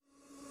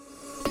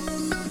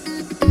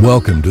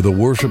Welcome to the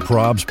Worship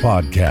Probs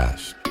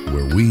podcast,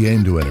 where we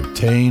aim to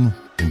entertain,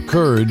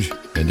 encourage,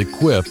 and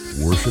equip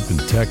worship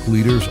and tech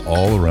leaders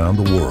all around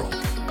the world.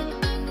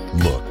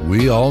 Look,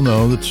 we all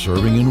know that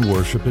serving in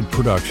worship and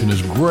production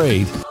is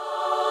great,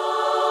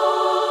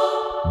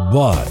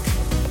 but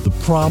the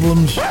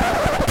problems,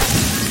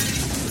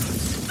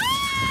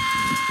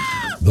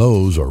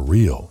 those are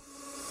real.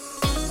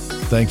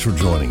 Thanks for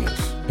joining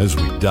us as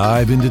we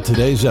dive into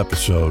today's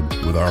episode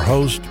with our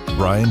host,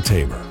 Brian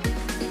Tabor.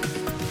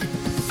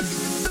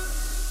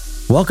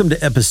 Welcome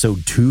to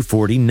episode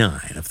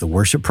 249 of the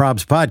Worship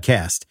Probs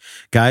podcast.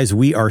 Guys,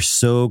 we are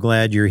so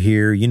glad you're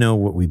here. You know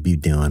what we be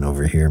doing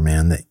over here,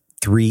 man. The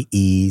 3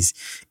 E's: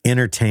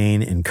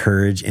 entertain,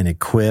 encourage, and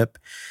equip.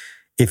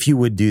 If you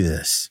would do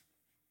this,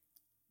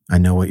 I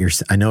know what you're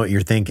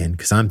thinking,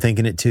 because I'm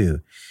thinking it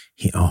too.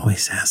 He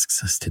always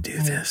asks us to do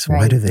this.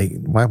 Right.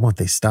 Why won't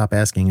they stop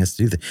asking us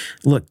to do this?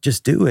 Look,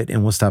 just do it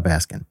and we'll stop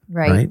asking.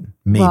 Right.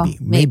 Maybe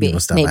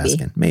we'll stop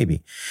asking.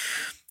 Maybe.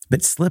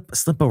 But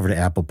slip over to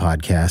Apple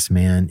Podcasts,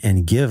 man,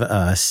 and give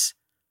us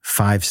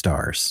 5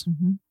 stars.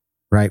 Mm-hmm.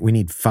 Right? We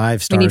need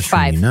 5 stars. We need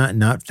 5. From you.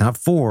 Not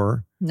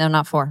 4. No,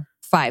 not 4.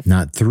 5.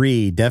 Not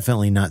 3.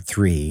 Definitely not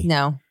 3.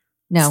 No.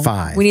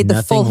 5. We need the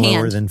Nothing full hand.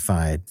 lower than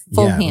 5.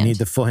 Full We hand. need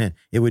the full hand.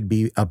 It would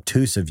be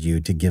obtuse of you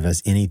to give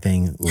us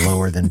anything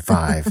lower than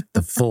 5.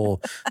 the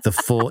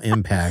full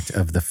impact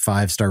of the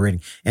 5-star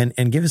rating.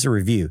 And give us a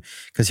review.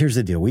 Because here's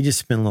the deal. We just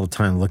spent a little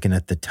time looking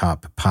at the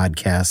top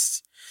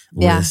podcasts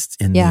list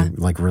in the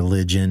like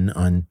religion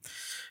on.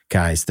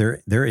 Guys,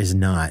 there is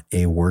not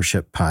a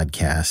worship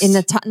podcast In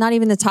the top, not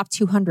even the top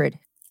 200.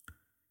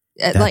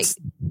 Like,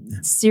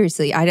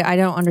 seriously, I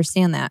don't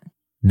understand that.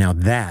 Now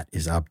that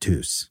is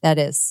obtuse. That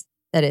is.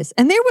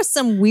 And there was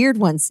some weird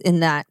ones in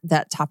that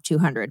top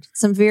 200.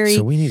 Some very.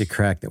 So we need to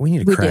crack that. We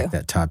need to crack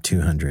that top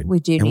 200. We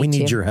do. And we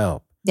need to. your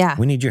help. Yeah.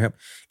 We need your help.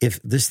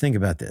 Think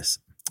about this.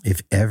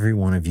 If every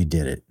one of you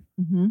did it,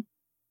 Mm-hmm.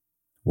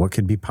 what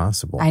could be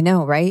possible? I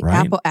know, right?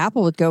 Right?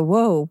 Apple would go,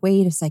 whoa,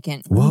 wait a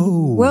second.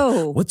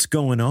 Whoa. What's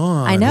going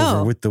on I know.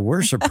 over with the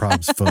Worship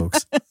Probs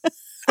folks?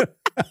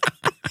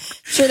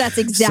 Sure, that's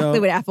exactly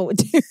what Apple would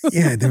do.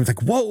 Yeah, they were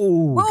like,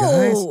 whoa.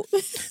 Guys.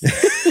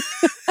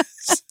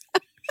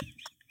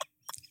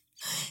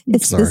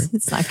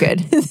 It's not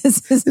good.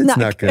 It's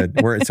not good.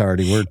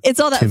 It's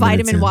all that 10 vitamin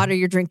minutes in. water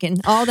you're drinking.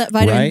 All that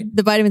vitamin, Right?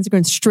 The vitamins are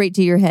going straight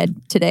to your head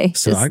today.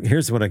 So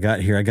here's what I got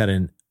here. I got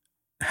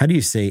how do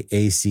you say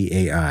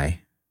ACAI?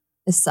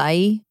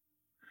 Acai.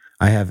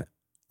 I have,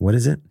 what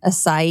is it?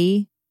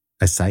 Acai.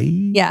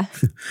 Acai? Yeah.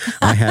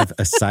 I have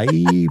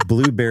acai,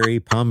 blueberry,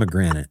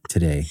 pomegranate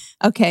today.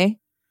 Okay.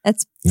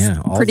 That's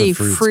all pretty the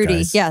fruits, fruity.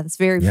 guys. Yeah, it's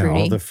very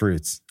fruity. All the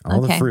fruits.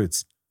 All the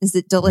fruits. Is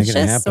it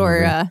delicious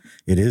or?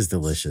 It is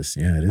delicious.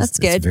 Yeah, it is. That's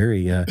good. It's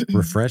very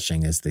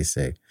refreshing, as they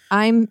say.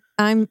 I'm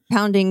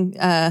pounding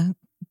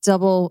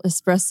double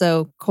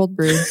espresso cold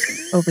brew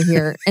over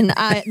here, and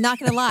I'm not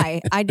gonna lie,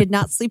 I did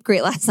not sleep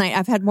great last night.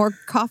 I've had more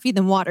coffee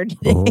than water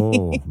today.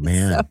 Oh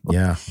man, So,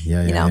 yeah.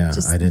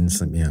 I didn't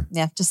sleep.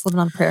 Yeah, just living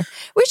on prayer.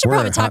 We should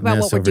probably talk about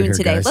what we're doing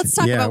today. Guys. Let's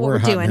talk about what we're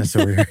doing.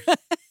 Over here.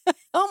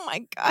 Oh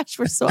my gosh,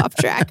 we're so off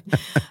track.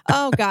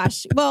 Oh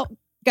gosh. Well,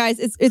 guys,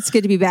 it's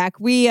good to be back.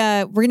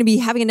 We're going to be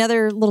having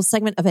another little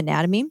segment of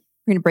anatomy.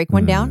 We're going to break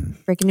one down,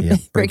 breaking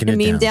a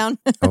meme down.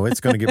 Oh,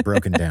 it's going to get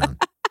broken down.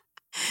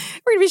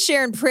 We're going to be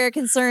sharing prayer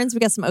concerns.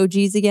 We got some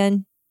OGs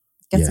again.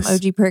 Some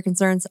OG prayer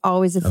concerns.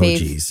 Always a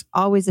fave. OGs.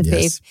 Always a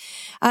fave.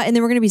 And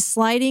then we're going to be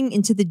sliding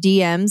into the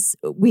DMs.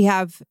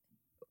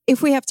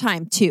 If we have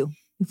time too.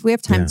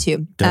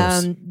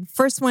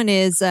 First one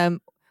is,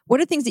 what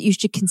are things that you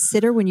should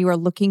consider when you are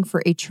looking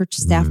for a church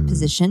staff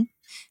position?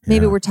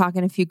 Maybe we're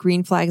talking a few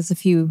green flags, a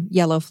few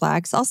yellow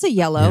flags. I'll say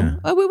yellow.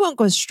 Yeah. We won't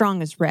go as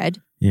strong as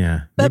red.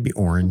 Yeah, maybe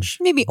orange.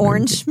 Maybe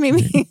orange.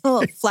 Maybe a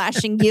little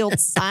flashing yield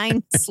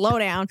sign. Slow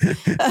down.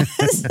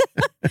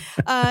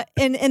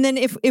 And then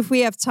if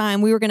we have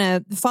time, we were going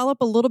to follow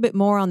up a little bit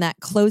more on that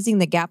closing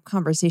the gap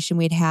conversation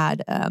we'd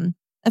had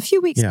a few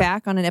weeks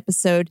back on an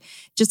episode,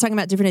 just talking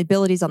about different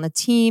abilities on the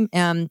team.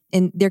 And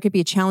there could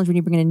be a challenge when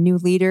you bring in a new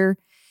leader,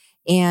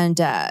 and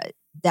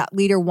that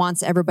leader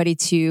wants everybody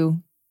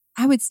to,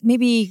 I would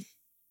maybe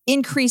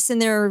increase in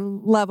their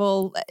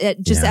level at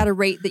a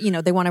rate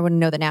that, they want everyone to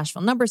know the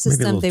Nashville number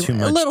system. Maybe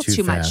a little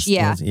too much.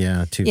 Yeah.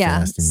 Yeah, too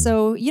fast.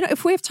 So,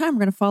 if we have time, we're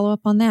going to follow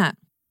up on that.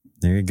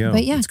 There you go.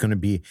 But yeah. It's going to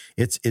be,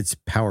 it's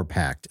power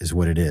packed is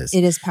what it is.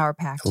 It is power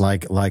packed.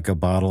 Like a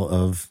bottle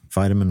of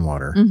vitamin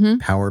water,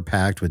 power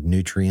packed with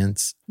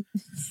nutrients.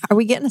 Are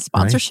we getting a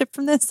sponsorship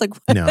from this? Like,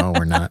 what? No,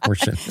 we're not.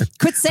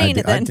 Quit saying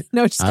it then.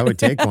 No, just I would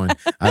take one.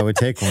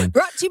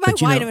 Brought to you by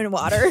vitamin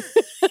water.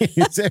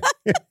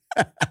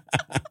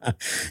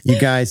 You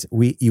guys,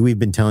 we've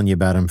been telling you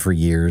about them for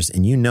years,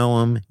 and you know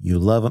them, you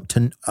love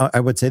them. I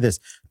would say this: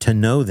 to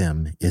know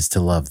them is to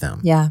love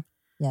them. Yeah.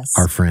 Yes.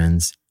 Our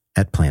friends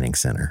at Planning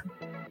Center.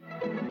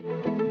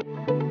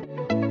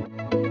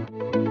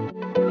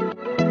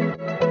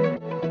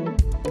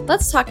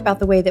 Let's talk about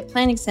the way that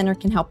Planning Center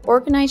can help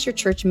organize your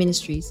church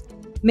ministries.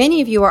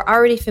 Many of you are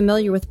already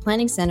familiar with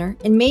Planning Center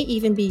and may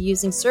even be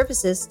using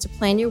services to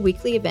plan your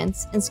weekly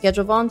events and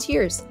schedule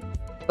volunteers.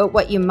 But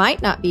what you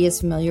might not be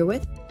as familiar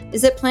with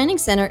is that Planning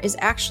Center is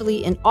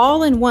actually an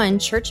all-in-one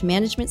church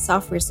management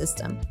software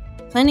system.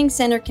 Planning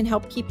Center can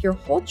help keep your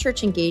whole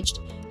church engaged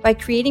by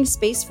creating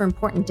space for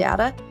important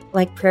data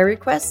like prayer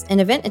requests and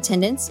event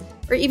attendance,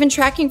 or even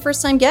tracking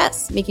first-time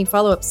guests, making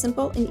follow-up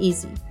simple and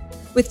easy.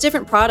 With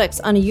different products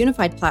on a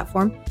unified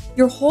platform,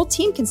 your whole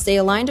team can stay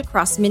aligned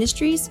across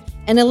ministries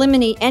and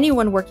eliminate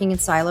anyone working in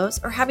silos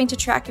or having to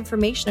track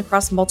information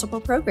across multiple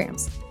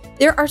programs.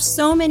 There are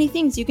so many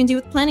things you can do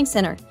with Planning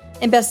Center.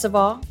 And best of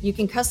all, you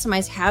can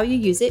customize how you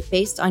use it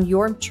based on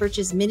your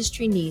church's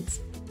ministry needs.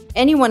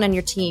 Anyone on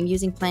your team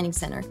using Planning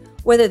Center,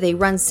 whether they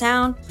run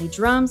sound, play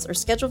drums, or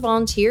schedule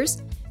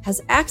volunteers,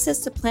 has access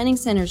to Planning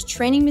Center's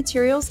training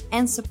materials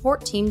and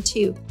support team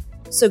too.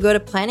 So go to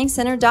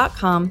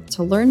planningcenter.com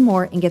to learn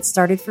more and get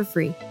started for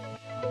free.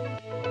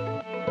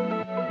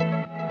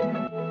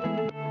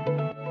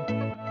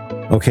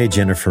 Okay,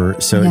 Jennifer.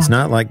 So it's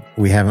not like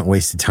we haven't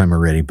wasted time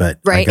already, but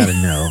I got to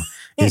know,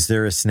 is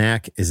there a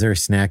snack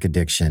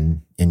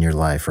addiction in your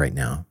life right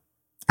now?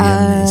 Do you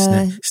have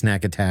any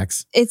snack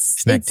attacks?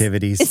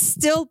 Snacktivities? It's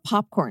still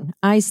popcorn.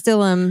 I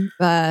still am.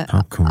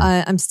 Popcorn.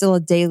 I'm still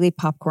a daily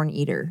popcorn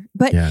eater,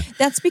 but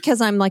that's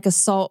because I'm like a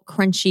salt,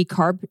 crunchy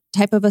carb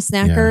type of a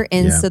snacker,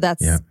 so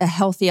that's a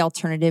healthy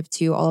alternative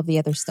to all of the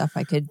other stuff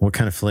I could. What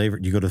kind of flavor?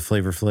 Do you go to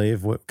Flavor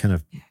Flav? What kind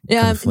of?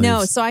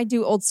 No. So I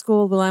do old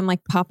school. Well, I'm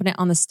like popping it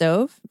on the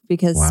stove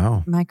because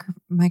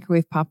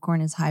microwave popcorn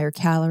is higher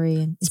calorie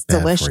and it's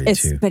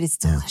delicious. But it's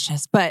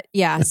delicious. But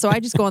so I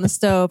just go on the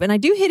stove and I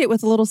do hit it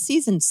with a little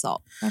seasoned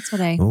salt. That's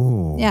what I.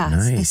 Oh,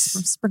 nice.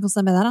 I sprinkle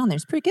some of that on there.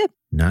 It's pretty good.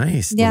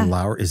 Nice. Yeah.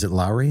 Is it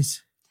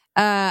Lowry's?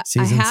 I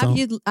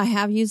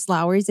have used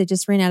Lowry's. I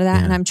just ran out of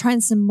that, and I'm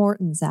trying some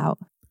Morton's out.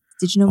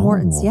 Did you know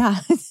Morton's? Yeah,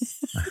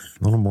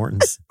 little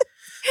Morton's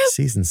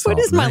seasoned salt.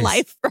 What is my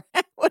life,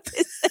 Brad? What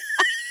is it?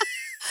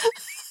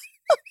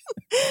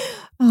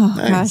 Oh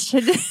gosh,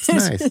 it's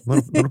nice.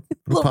 Little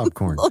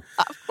popcorn. Little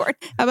popcorn.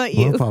 How about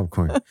you? Little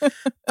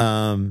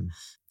popcorn.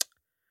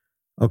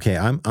 Okay,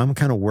 I'm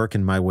kind of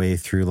working my way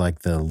through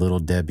like the Little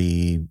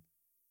Debbie.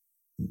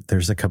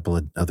 There's a couple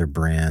of other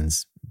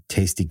brands,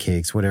 Tasty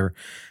Cakes, whatever.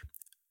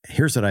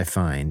 Here's what I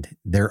find.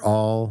 They're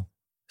all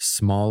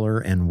smaller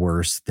and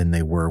worse than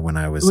they were when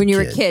I was you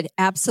were a kid.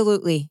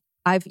 Absolutely.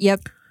 I've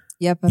I've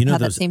had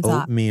that same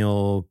thought.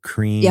 Oatmeal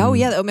cream. Yeah,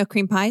 the oatmeal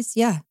cream pies.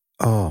 Yeah.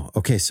 Oh,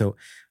 okay. So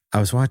I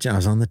was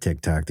on the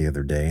TikTok the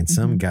other day and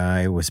some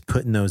guy was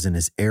putting those in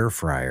his air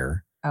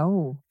fryer.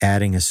 Oh.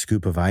 Adding a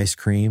scoop of ice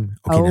cream.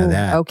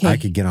 Okay, I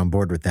could get on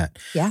board with that.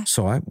 Yeah.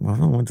 So I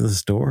went to the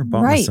store,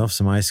 bought myself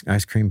some ice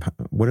cream.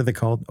 What are they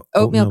called?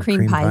 Oatmeal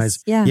cream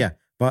pies. Yeah. Yeah.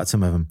 Bought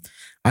some of them.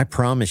 I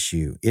promise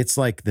you, it's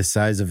like the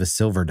size of a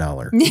silver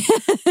dollar.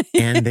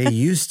 And they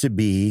used to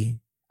be.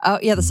 Oh,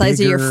 yeah. The size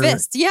of your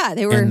fist. Yeah.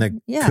 They were. And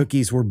the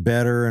cookies were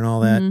better and all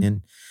that. Mm-hmm.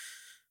 And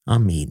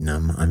I'm eating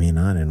them. I mean,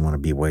 I didn't want to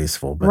be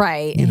wasteful, but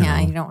you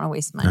don't want to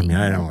waste money. I mean,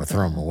 I don't want to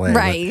throw them away.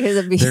 Right.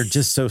 They're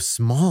just so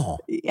small.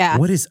 Yeah.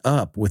 What is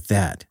up with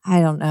that?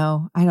 I don't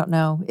know.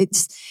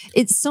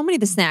 It's so many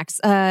of the snacks.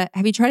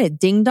 Have you tried a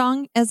Ding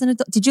Dong as an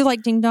adult? Did you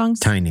like Ding Dongs?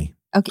 Tiny.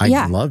 Okay.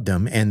 I loved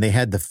them. And they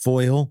had the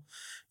foil.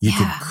 You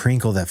could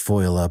crinkle that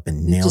foil up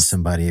and nail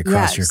somebody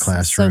across your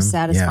classroom. So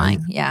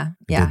satisfying. Yeah.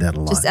 I did that a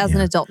lot. Just as an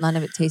adult, none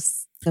of it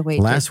tastes the way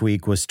Last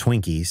week was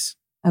Twinkies.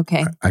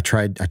 Okay. I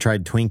tried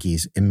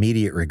Twinkies.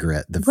 Immediate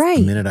regret the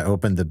minute I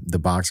opened the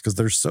box because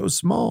they're so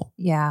small.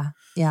 Yeah.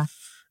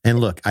 And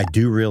look, I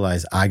do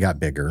realize I got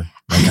bigger.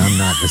 Like I'm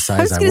not the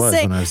size I was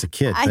when I was a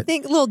kid. I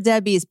think Little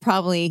Debbie is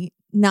probably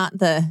not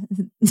the.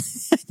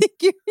 I think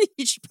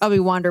you should probably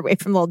wander away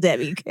from Little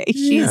Debbie. Okay,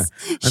 she's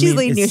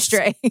leading you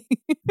astray.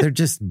 They're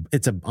just.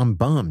 I'm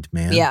bummed,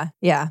 man.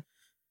 Yeah.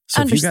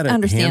 So if you got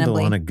a handle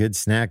on a good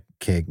snack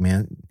cake,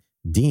 man,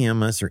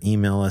 DM us or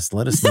email us.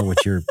 Let us know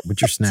what you're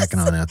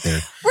snacking on out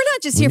there. We're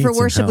not just here for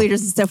worship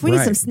leaders and stuff. We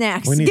need some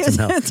snacks. We need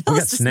some help. We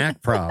got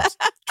snack props.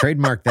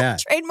 Trademark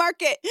that. Trademark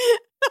it.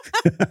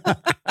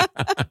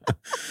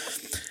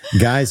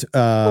 Guys,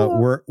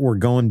 we're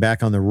going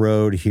back on the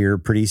road here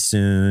pretty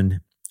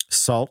soon.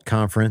 SALT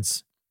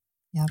conference.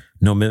 Yeah.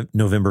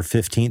 November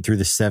 15th through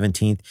the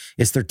 17th.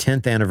 It's their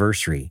 10th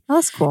anniversary. Oh,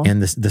 that's cool.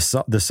 And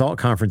the SALT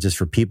conference is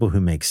for people who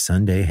make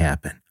Sunday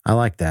happen. I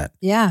like that.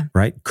 Yeah.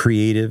 Right?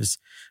 Creatives,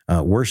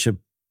 worship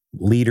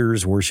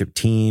leaders, worship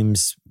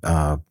teams,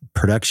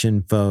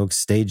 production folks,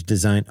 stage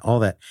design, all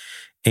that.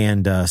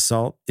 And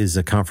SALT is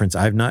a conference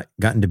I've not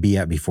gotten to be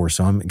at before,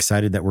 so I'm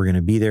excited that we're going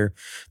to be there.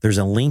 There's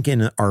a link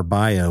in our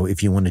bio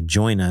if you want to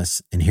join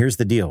us. And here's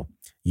the deal.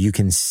 You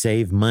can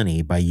save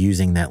money by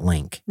using that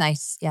link.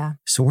 Nice, yeah.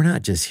 So we're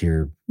not just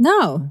here.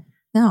 No.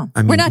 I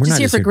mean, we're not just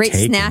here for great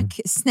snack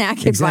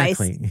advice.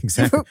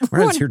 Exactly. We're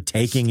not just here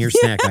taking your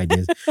snack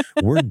ideas.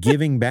 We're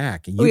giving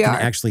back. You can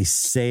actually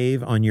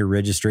save on your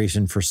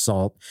registration for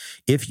SALT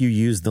if you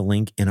use the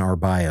link in our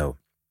bio.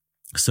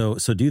 So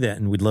do that,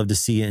 and we'd love to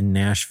see you in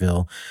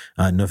Nashville,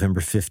 November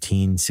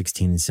 15,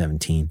 16, and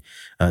 17.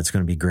 It's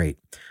going to be great.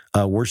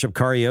 Worship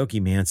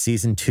Karaoke, man.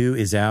 Season 2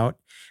 is out.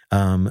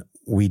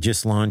 We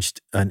just launched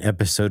an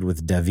episode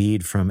with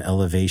David from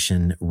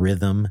Elevation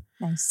Rhythm.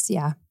 Nice,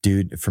 yeah.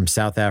 Dude from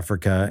South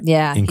Africa.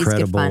 Yeah,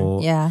 incredible. He's good fun.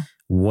 Yeah.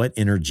 What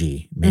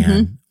energy,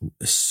 man.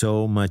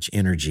 So much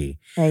energy.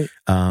 Right.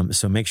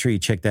 So make sure you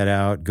check that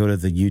out. Go to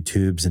the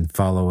YouTubes and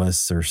follow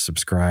us or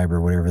subscribe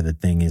or whatever the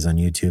thing is on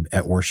YouTube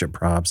at Worship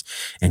Probs.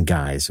 And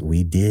guys,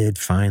 we did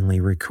finally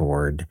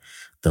record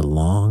the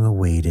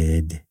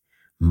long-awaited,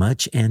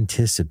 much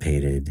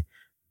anticipated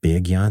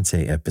Big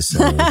Yonsei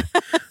episode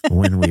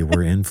when we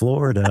were in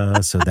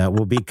Florida. So that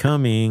will be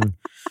coming.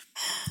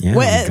 Yeah,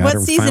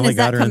 what season is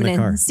that coming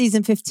in?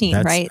 Season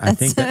 15, right? I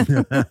think that,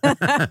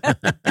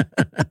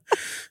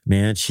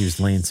 man, she was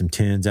laying some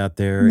tunes out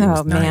there. It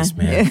was nice,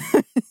 man.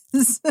 It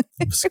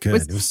was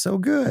good. It was so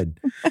good.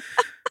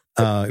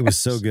 It was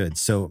so good.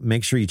 So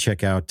make sure you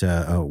check out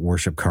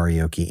Worship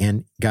Karaoke.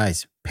 And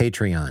guys,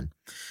 Patreon.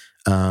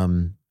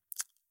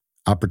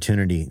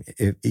 Opportunity.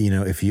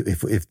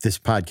 If this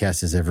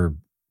podcast has ever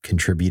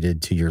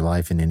contributed to your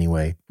life in any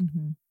way,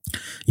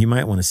 you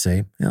might want to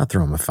say, I'll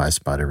throw them a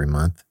 5-spot every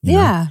month.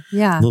 Yeah.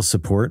 A little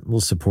support,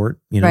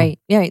 Right.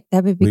 Yeah.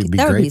 That would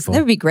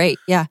be great.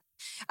 Yeah.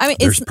 I mean,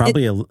 there's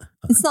probably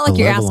it's not like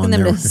you're asking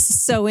them to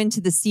sew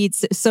into the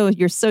seats, sow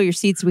your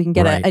seats so we can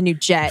get a new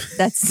jet.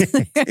 That's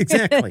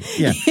exactly.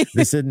 Yeah.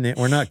 This isn't it.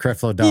 We're not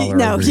Creflo Dollar.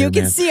 No, you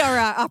can man. see our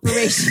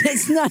operation.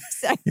 It's not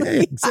exactly.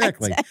 Yeah,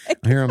 exactly.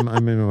 Here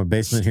I'm in my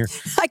basement here.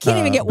 I can't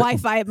even get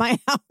Wi-Fi at my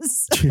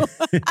house. So.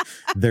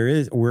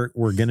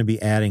 We're going to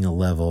be adding a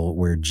level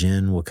where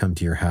Jen will come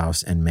to your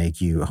house and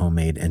make you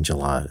homemade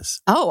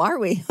enchiladas. Oh, are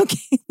we?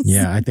 Okay.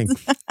 Yeah, I think.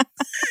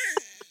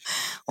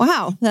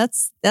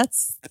 That's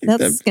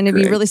going to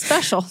be really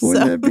special.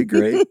 Wouldn't that be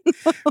great?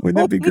 Wouldn't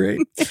that be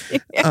great?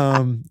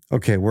 Yeah.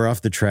 Okay, we're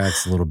off the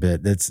tracks a little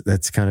bit.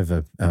 That's kind of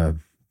a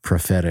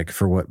prophetic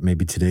for what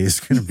maybe today is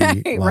going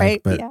to be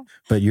like. Right,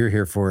 but you're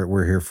here for it.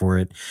 We're here for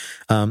it.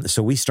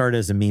 So we start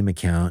as a meme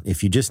account.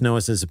 If you just know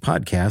us as a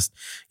podcast,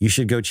 you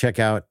should go check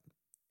out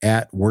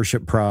at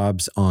Worship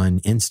Probs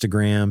on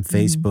Instagram,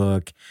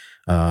 Facebook.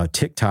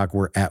 TikTok,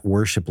 we're at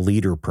Worship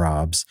Leader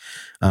Probs.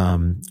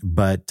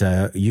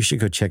 But you should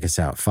go check us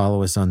out.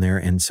 Follow us on there.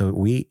 And so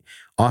we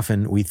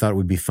thought it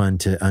would be fun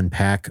to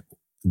unpack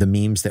the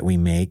memes that we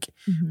make,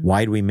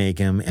 why do we make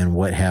them, and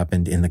what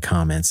happened in the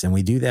comments. And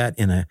we do that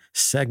in a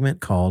segment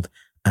called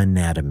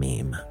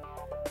Anatomeme.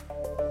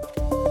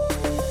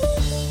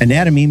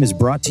 Anatomeme is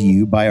brought to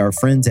you by our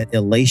friends at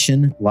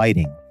Elation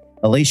Lighting.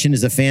 Elation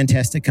is a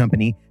fantastic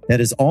company that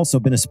has also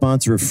been a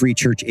sponsor of Free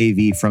Church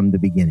AV from the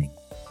beginning.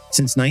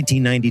 Since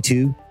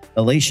 1992,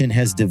 Elation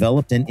has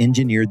developed and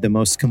engineered the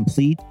most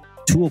complete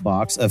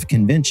toolbox of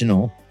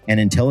conventional and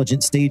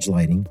intelligent stage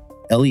lighting,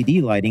 LED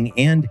lighting,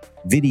 and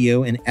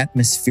video and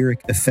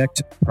atmospheric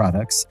effect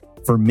products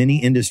for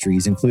many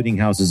industries, including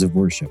houses of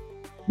worship.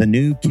 The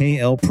new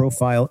KL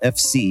Profile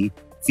FC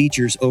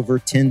features over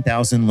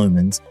 10,000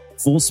 lumens,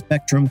 full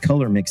spectrum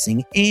color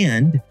mixing,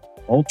 and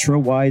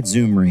ultra-wide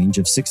zoom range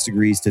of 6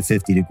 degrees to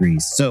 50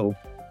 degrees. So,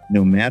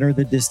 no matter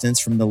the distance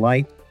from the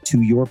light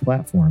to your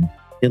platform,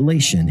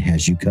 Elation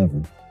has you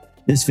covered.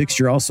 This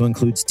fixture also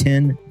includes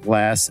 10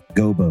 glass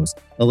gobos.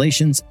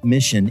 Elation's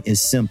mission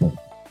is simple: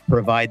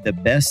 provide the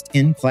best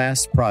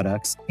in-class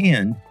products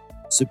and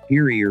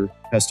superior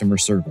customer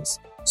service,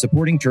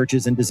 supporting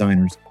churches and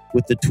designers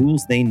with the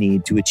tools they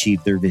need to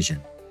achieve their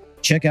vision.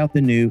 Check out the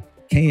new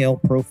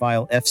KL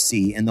Profile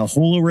FC and the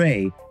whole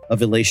array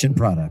of Elation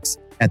products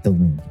at the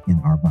link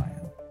in our bio.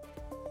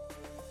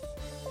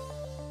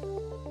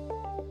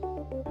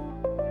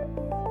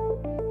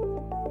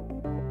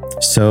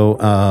 So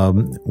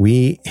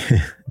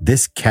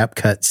this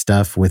CapCut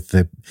stuff with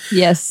the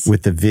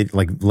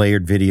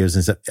layered videos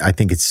and stuff, I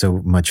think it's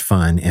so much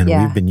fun, and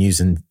we've been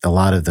using a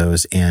lot of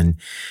those. And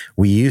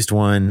we used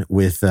one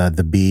with the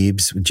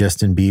Biebs,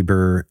 Justin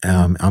Bieber.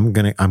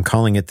 I'm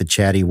calling it the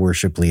chatty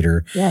worship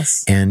leader.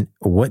 Yes. And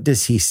what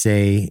does he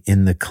say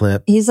in the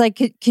clip? He's like,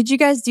 "Could you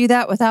guys do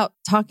that without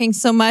talking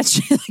so much?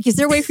 Like, is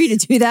there a way for you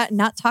to do that and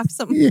not talk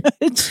so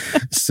much?"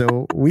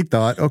 So we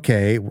thought,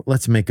 okay,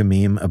 let's make a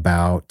meme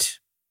about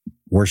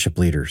worship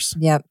leaders.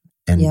 Yep.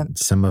 And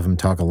some of them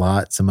talk a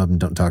lot. Some of them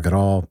don't talk at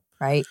all.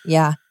 Right.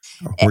 Yeah.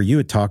 Were you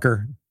a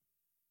talker?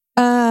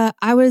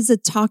 I was a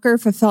talker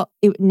if I felt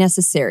it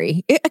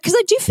necessary. Because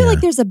I do feel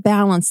like there's a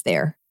balance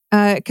there.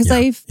 Because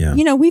we've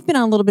been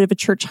on a little bit of a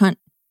church hunt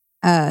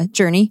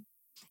journey.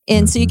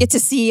 And so you get to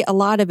see a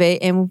lot of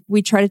it. And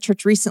we tried a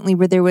church recently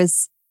where there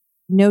was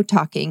no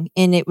talking,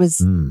 and it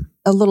was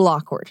a little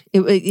awkward.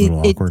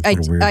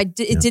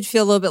 It did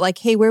feel a little bit like,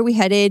 hey, where are we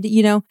headed?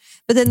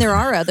 But then there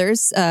are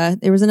others.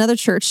 There was another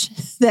church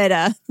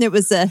that it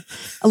was a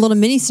little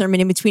mini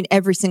sermon in between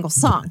every single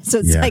song. So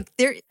it's like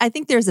I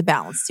think there's a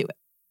balance to it.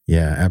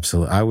 Yeah,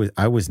 absolutely.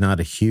 I was not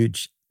a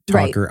huge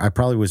talker. Right. I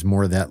probably was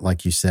more that,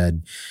 like you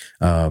said,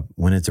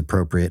 when it's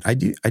appropriate. I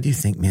do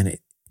think, man,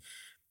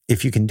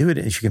 if you can do it,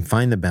 if you can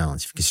find the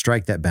balance, if you can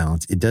strike that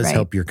balance, it does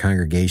help your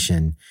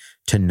congregation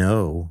to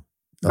know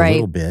a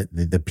little bit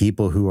the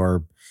people who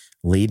are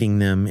leading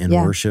them in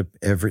worship,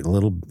 every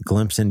little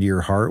glimpse into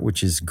your heart,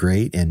 which is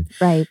great. And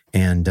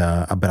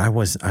but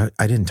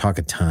I didn't talk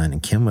a ton,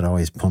 and Kim would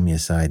always pull me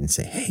aside and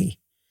say, "Hey,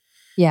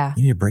 you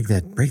need to break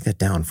that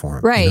down for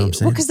them." Right. You know what I'm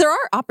saying? Well, because there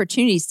are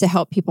opportunities to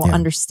help people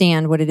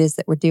understand what it is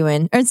that we're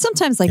doing. And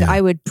sometimes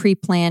I would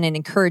pre-plan an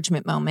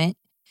encouragement moment,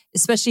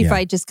 especially if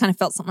I just kind of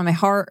felt something in my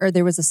heart, or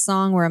there was a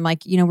song where I'm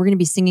like, we're going to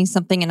be singing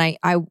something. And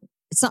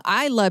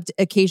I loved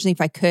occasionally,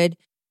 if I could,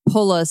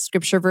 pull a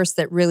scripture verse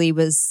that really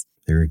was,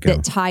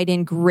 that tied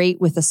in great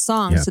with the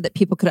song so that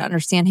people could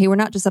understand, hey, we're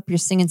not just up here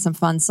singing some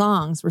fun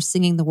songs. We're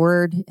singing the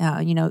word.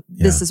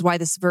 This is why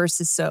this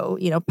verse is so,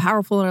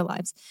 powerful in our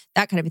lives,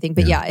 that kind of a thing.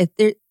 But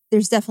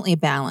there's definitely a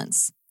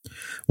balance.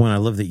 Well, I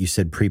love that you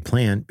said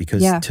pre-planned,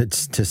 because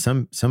to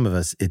some of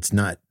us, it's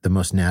not the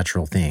most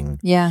natural thing.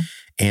 Yeah.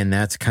 And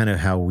that's kind of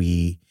how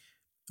we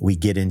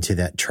get into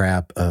that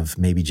trap of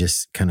maybe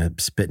just kind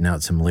of spitting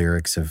out some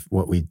lyrics of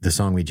the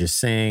song we just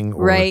sang,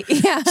 or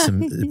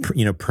some,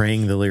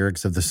 praying the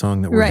lyrics of the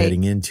song that we're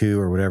heading into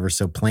or whatever.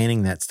 So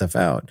planning that stuff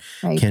out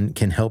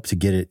can help to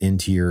get it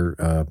into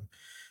your,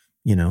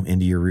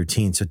 into your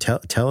routine. So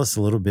tell us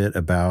a little bit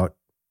about,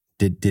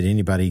 did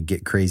anybody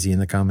get crazy in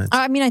the comments?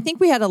 I mean, I think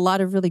we had a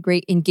lot of really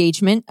great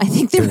engagement. I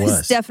think there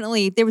was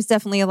definitely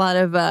a lot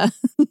of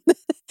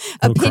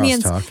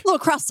opinions, a little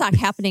crosstalk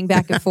happening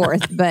back and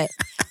forth. But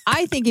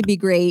I think it'd be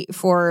great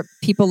for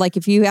people, like,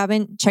 if you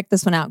haven't checked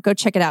this one out, go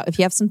check it out. If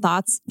you have some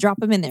thoughts, drop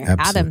them in there.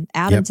 Absolutely.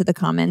 Add them to the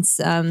comments.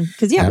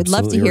 Because we'd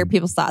love to hear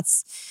people's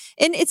thoughts.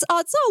 And it's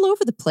all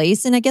over the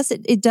place. And I guess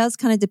it does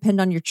kind of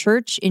depend on your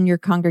church and your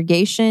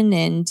congregation,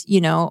 and,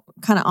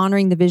 kind of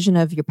honoring the vision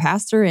of your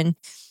pastor and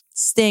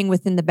staying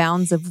within the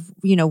bounds of,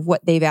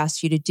 what they've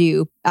asked you to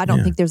do. I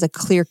don't think there's a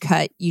clear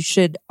cut, you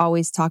should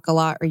always talk a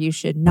lot or you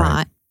should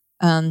not.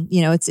 Right.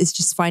 It's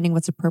just finding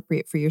what's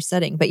appropriate for your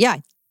setting. But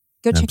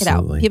go check it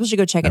out. People should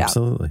go check it out.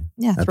 Absolutely.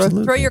 Yeah.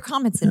 Throw your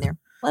comments in there.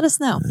 Let us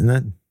know.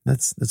 And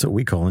that's what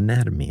we call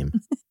anatomy.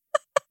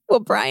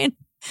 Well, Brian,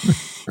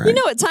 you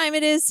know what time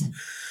it is?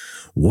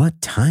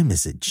 What time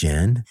is it,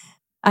 Jen?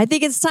 I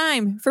think it's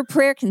time for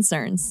prayer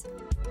concerns.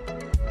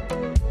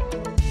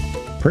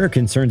 Prayer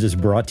Concerns is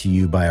brought to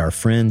you by our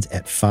friends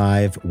at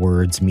 5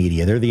 Words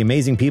Media. They're the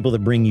amazing people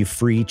that bring you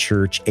free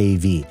church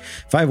AV.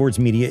 5 Words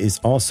Media is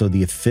also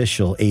the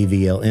official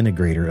AVL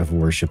integrator of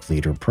Worship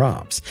Leader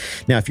Props.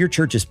 Now, if your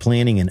church is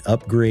planning an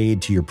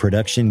upgrade to your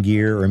production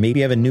gear, or maybe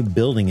have a new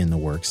building in the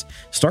works,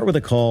 start with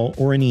a call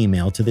or an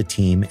email to the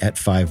team at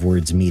 5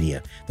 Words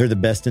Media. They're the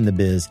best in the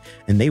biz,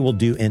 and they will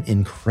do an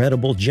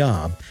incredible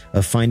job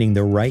of finding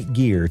the right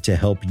gear to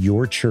help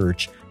your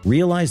church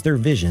realize their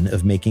vision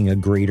of making a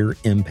greater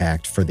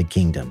impact for the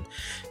kingdom.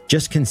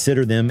 Just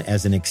consider them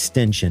as an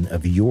extension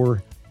of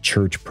your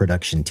church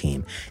production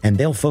team, and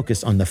they'll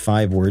focus on the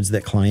 5 words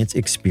that clients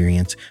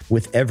experience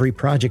with every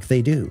project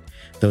they do.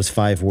 Those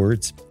 5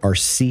 words are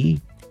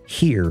see,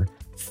 hear,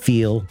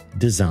 feel,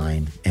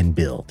 design, and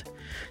build.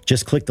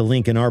 Just click the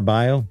link in our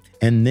bio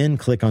and then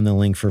click on the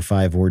link for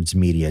 5 Words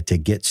Media to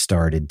get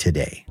started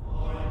today.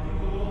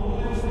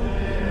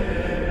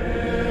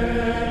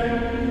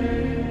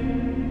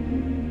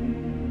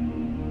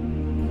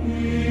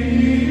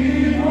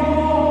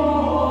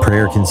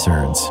 Prayer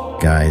concerns,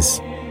 guys.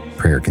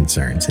 Prayer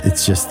concerns.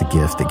 It's just the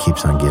gift that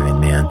keeps on giving,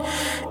 man.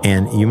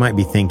 And you might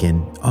be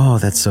thinking, oh,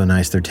 that's so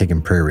nice, they're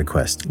taking prayer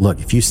requests.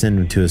 Look, if you send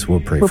them to us, we'll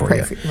pray for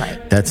you.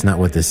 Right. That's not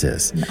what this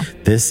is. No.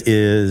 This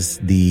is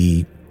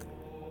the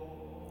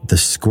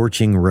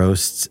scorching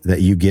roasts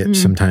that you get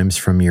sometimes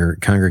from your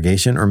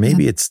congregation, or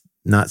maybe it's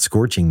not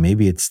scorching.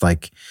 Maybe it's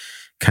like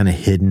kind of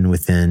hidden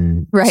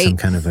within some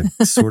kind of a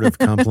sort of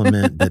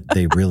compliment that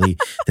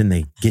then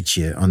they get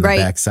you on the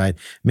backside.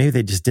 Maybe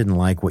they just didn't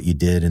like what you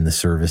did in the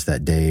service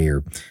that day,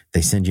 or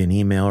they send you an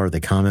email, or they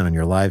comment on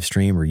your live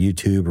stream or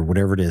YouTube or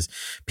whatever it is.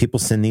 People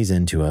send these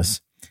in to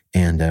us,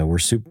 and we're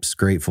super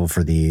grateful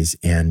for these.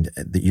 And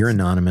you're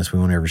anonymous. We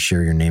won't ever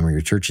share your name or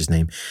your church's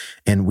name.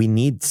 And we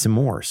need some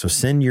more. So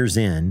send yours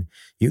in.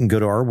 You can go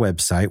to our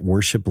website,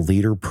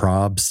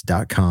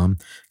 worshipleaderprobs.com,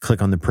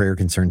 click on the Prayer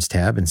Concerns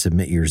tab and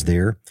submit yours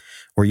there.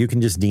 Or you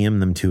can just DM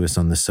them to us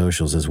on the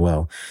socials as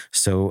well.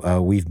 So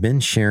we've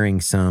been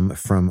sharing some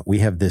we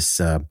have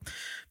this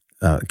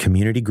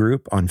community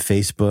group on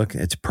Facebook.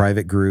 It's a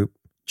private group.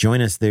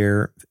 Join us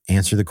there.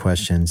 Answer the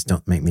questions.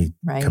 Don't make me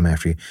come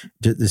after you.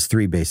 There's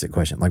 3 basic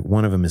questions. Like,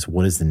 one of them is,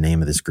 what is the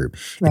name of this group?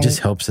 It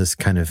just helps us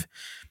kind of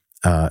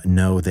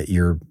know that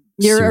you're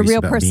a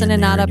real person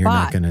and not a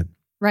bot.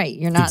 Right.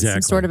 You're not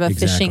some sort of a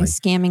phishing,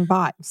 scamming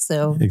bot.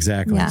 So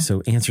exactly. Yeah.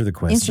 So answer the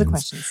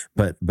questions.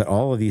 But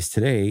all of these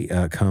today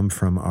come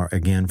from our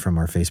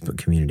Facebook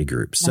community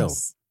group. So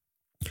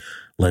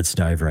let's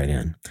dive right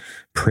in.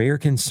 Prayer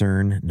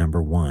concern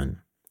number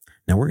 1.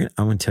 Now I'm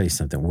going to tell you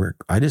something.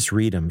 I just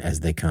read them as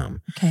they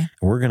come. Okay.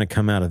 We're going to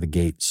come out of the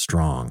gate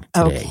strong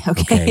today.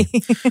 Okay.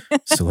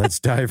 So let's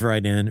dive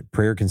right in.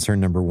 Prayer concern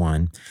number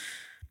 1.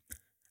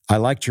 I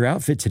liked your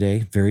outfit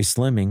today. Very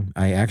slimming.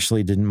 I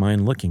actually didn't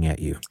mind looking at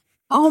you.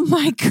 Oh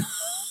my gosh.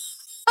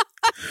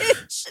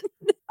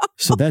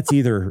 So that's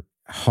either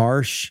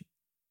harsh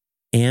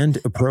and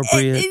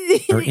appropriate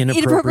or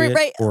inappropriate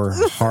right? or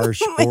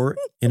harsh or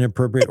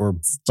inappropriate or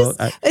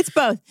both. It's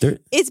both.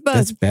 It's both.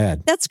 That's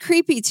bad. That's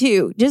creepy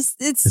too. This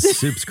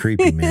soup's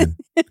creepy, man.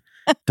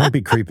 Don't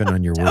be creeping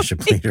on your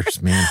worship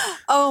leaders, man.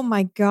 Oh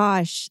my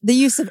gosh. The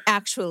use of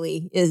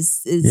actually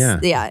is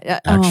actually.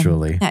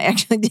 I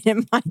actually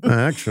didn't mind.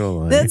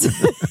 Actually.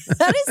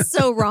 That is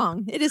so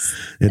wrong. It is.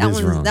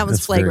 Wrong. That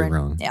was flagrant.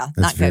 Very wrong. Yeah.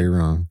 That's very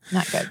wrong.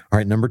 Not good. All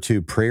right. Number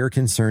 2, prayer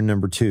concern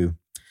number 2.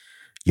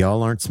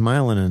 Y'all aren't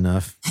smiling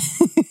enough.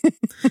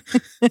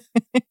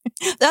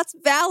 That's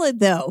valid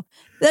though.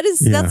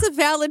 That's a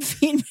valid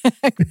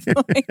feedback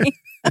point.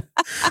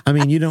 I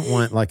mean, you don't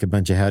want like a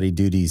bunch of howdy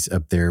doodies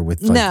up there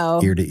with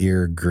like ear to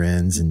ear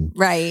grins and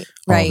right.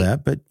 all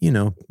that. But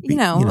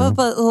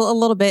a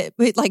little bit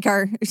like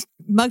our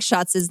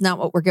mugshots is not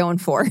what we're going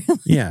for.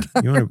 Yeah,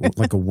 you want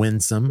like a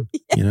winsome.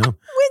 Winsome.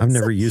 I've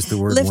never used the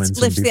word winsome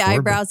lift before, the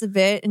eyebrows a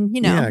bit, and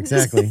Yeah,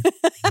 exactly.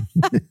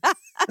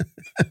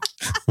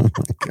 Oh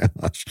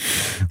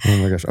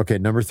my gosh. Okay,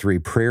 number 3,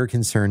 prayer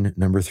concern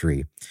number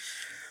 3.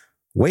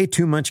 Way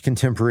too much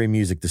contemporary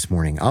music this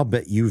morning. I'll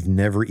bet you've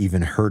never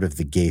even heard of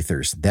the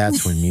Gaithers.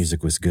 That's when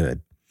music was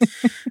good.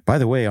 By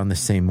the way, on the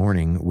same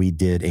morning, we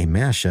did a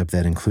mashup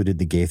that included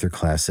the Gaither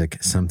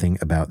classic, Something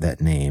About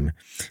That Name,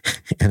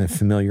 and a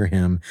familiar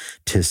hymn,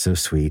 'Tis So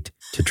Sweet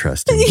to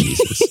Trust in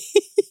Jesus.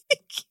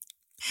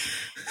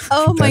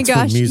 Oh my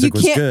gosh. Music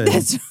was good.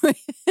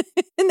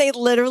 And they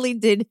literally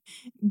did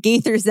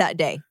Gaithers that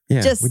day.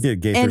 Yeah, we did a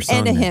Gaither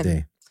song that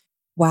day.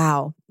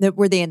 Wow.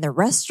 Were they in the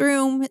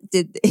restroom?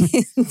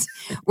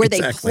 Were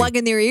they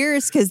plugging their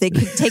ears because they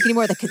couldn't take any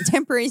more of the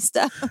contemporary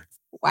stuff?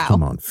 Wow.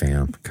 Come on,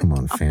 fam.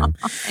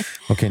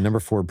 Okay, number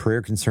 4,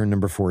 prayer concern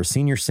number 4. A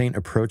senior saint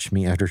approached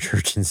me after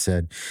church and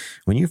said,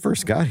 when you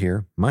first got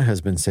here, my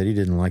husband said he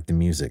didn't like the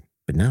music,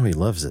 but now he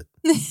loves it.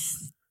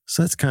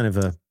 So that's kind of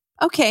a...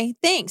 Okay,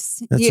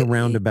 thanks. That's a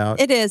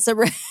roundabout. It is.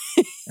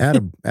 At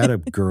a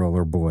girl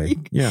or boy.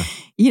 Yeah.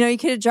 You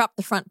could have dropped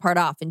the front part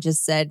off and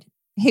just said,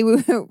 hey,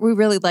 we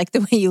really like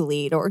the way you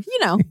lead, or,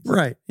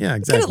 Right. Yeah,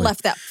 exactly. Could have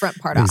left that front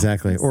part off.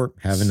 Exactly. Or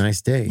have a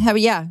nice day.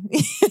 Yeah.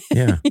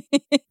 Yeah.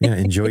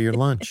 Enjoy your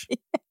lunch.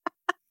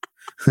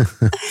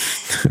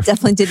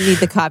 Definitely didn't need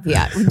the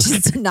caveat. We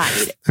just did not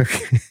need it.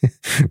 Okay.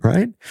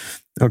 Right?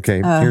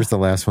 Okay. Here's the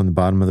last one, the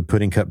bottom of the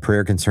pudding cup,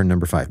 prayer concern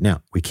number 5.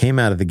 Now, we came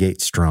out of the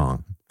gate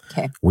strong.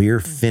 Okay. We're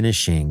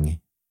finishing.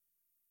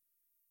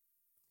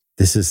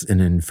 This is an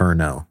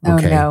inferno.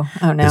 Okay.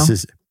 Oh, no. This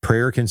is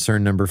prayer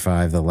concern number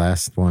 5, the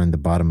last one, the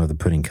bottom of the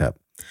pudding cup.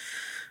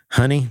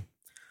 Honey,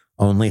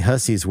 only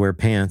hussies wear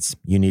pants.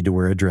 You need to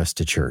wear a dress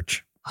to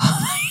church.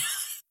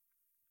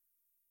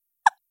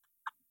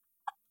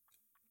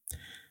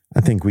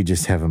 I think we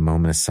just have a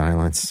moment of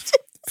silence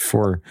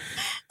for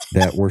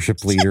that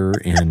worship leader,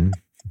 and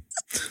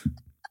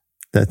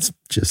that's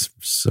just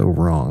so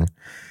wrong.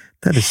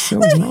 That is so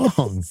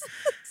wrong.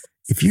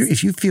 If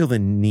you feel the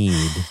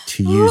need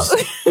to use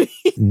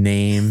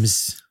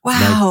names,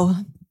 wow,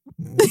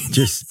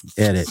 just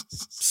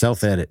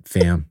self-edit,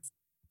 fam.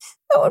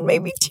 That one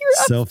made me tear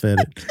up.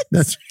 Self-edit.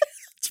 It's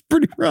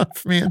pretty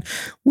rough, man.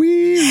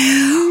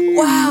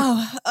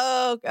 Wow.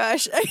 Oh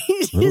gosh.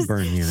 Little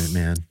burn unit,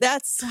 man.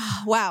 That's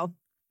wow.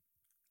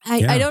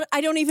 I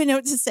don't even know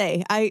what to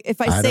say.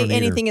 If I say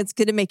anything, it's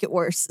going to make it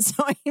worse.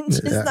 So I'm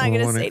just not going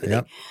to say anything.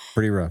 Yep,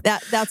 pretty rough.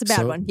 That's a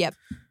bad one. Yep.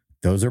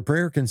 Those are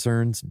prayer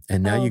concerns.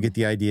 And now you get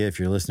the idea, if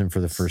you're listening for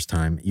the first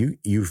time,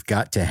 you've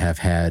got to have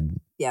had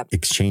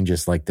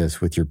exchanges like this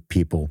with your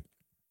people.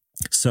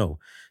 So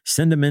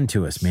send them in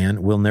to us,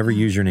 man. We'll never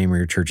use your name or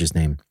your church's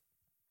name.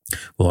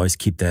 We'll always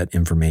keep that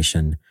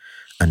information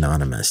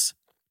anonymous.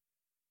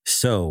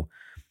 So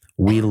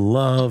we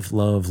love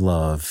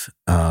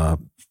the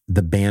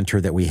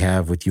banter that we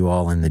have with you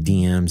all in the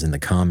DMs and the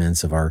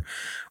comments of our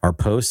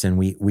posts. And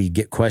we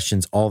get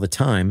questions all the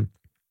time.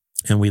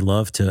 And we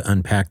love to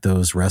unpack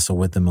those, wrestle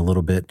with them a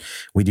little bit.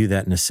 We do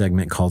that in a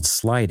segment called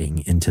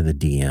Sliding into the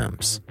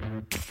DMs.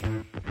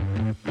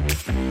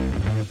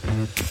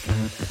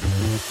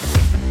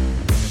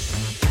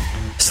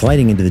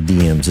 Sliding into the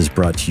DMs is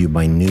brought to you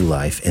by New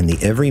Life and the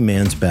Every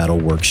Man's Battle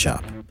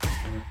Workshop.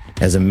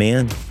 As a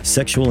man,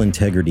 sexual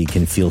integrity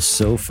can feel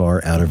so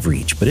far out of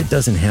reach, but it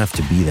doesn't have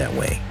to be that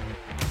way.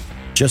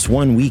 Just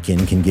one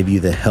weekend can give you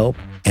the help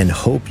and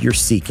hope you're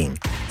seeking,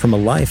 from a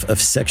life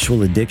of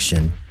sexual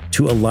addiction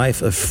to a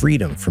life of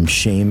freedom from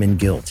shame and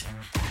guilt.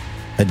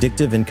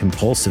 Addictive and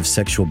compulsive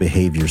sexual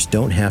behaviors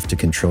don't have to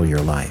control your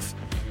life.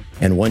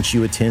 And once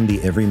you attend the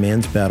Every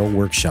Man's Battle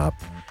Workshop,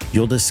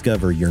 you'll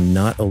discover you're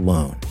not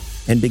alone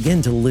and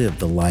begin to live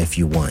the life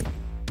you want.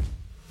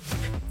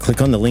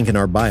 Click on the link in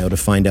our bio to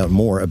find out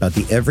more about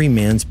the Every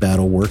Man's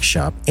Battle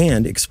Workshop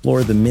and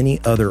explore the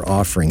many other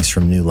offerings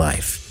from New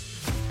Life.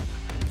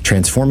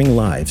 Transforming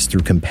lives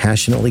through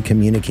compassionately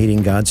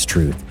communicating God's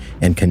truth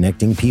and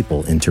connecting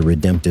people into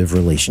redemptive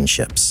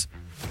relationships.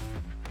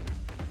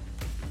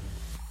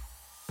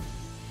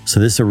 So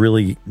this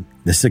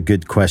is a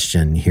good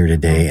question here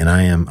today, and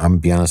I'm gonna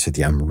be honest with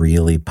you, I'm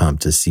really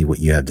pumped to see what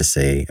you have to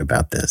say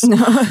about this.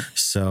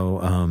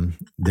 So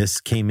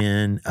this came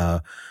in.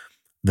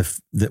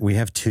 we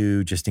have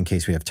two just in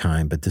case we have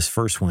time, but this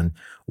first one,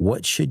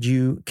 what should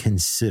you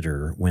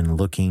consider when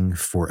looking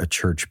for a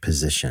church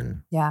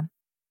position? Yeah.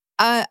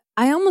 I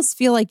almost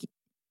feel like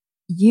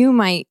you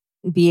might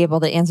be able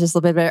to answer this a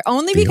little bit better,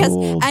 only because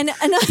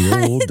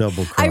the old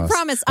double cross. I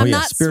promise I'm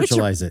not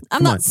spiritualize it.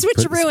 I'm not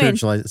switcherooing.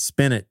 Spiritualize it.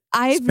 Spin it.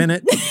 Spin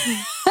it.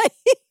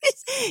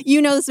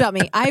 You know this about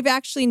me. I've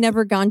actually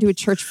never gone to a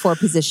church for a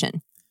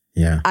position.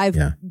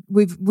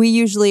 We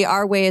usually,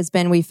 our way has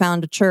been, we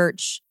found a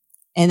church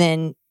and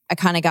then I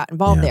kind of got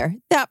involved there.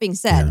 That being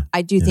said,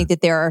 I do think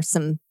that there are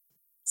some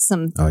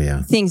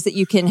things that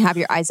you can have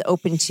your eyes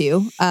open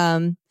to.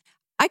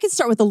 I could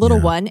start with a little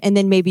one and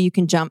then maybe you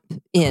can jump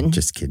in. I'm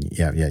just kidding.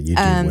 Yeah. You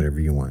do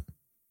whatever you want.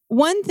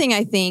 One thing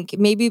I think,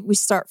 maybe we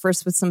start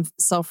first with some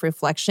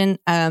self-reflection.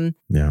 I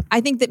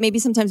think that maybe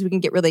sometimes we can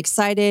get really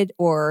excited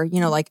or,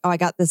 like, oh, I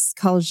got this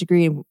college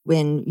degree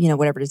when,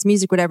 whatever it is,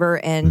 music, whatever.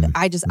 And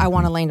I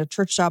want to land a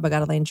church job. I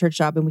got to land a church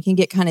job. And we can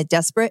get kind of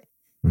desperate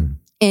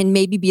and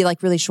maybe be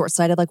like really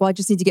short-sighted. Like, well, I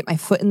just need to get my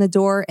foot in the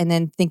door and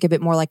then think of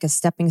it more like a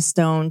stepping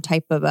stone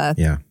type of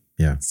a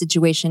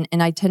situation.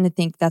 And I tend to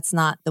think that's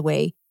not the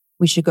way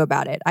we should go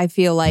about it. I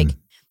feel like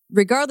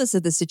regardless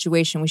of the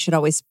situation, we should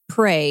always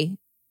pray.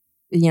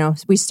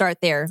 We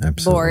start there.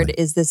 Absolutely. Lord,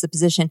 is this a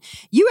position?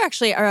 You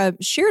actually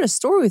shared a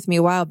story with me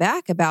a while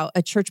back about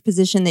a church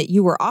position that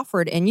you were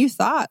offered and you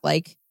thought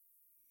like,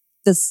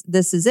 this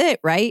is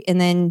it, right?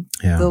 And then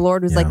the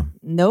Lord was like,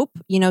 nope.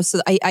 So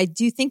I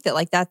do think that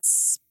like,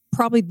 that's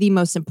probably the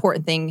most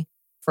important thing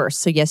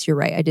first. So yes, you're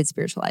right. I did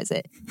spiritualize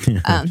it.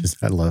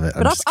 I love it.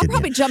 But I'll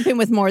probably jump in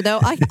with more though.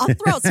 I'll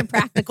throw out some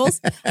practicals.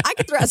 I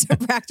could throw out some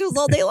practicals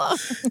all day long.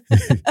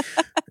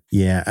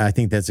 Yeah, I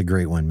think that's a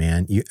great one,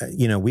 man.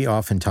 We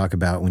often talk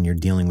about when you're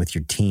dealing with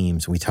your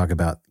teams, we talk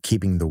about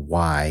keeping the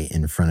why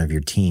in front of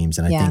your teams.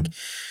 And I think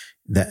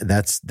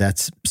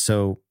that's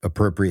so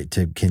appropriate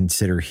to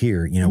consider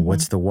here.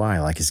 What's the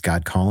why? Like, is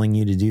God calling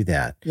you to do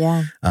that?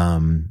 Yeah.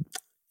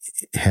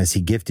 Has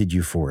he gifted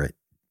you for it?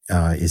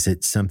 Is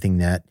it something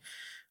that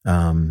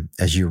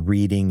as you're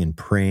reading and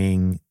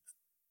praying,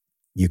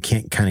 you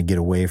can't kind of get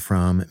away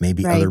from?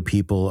 Maybe other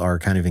people are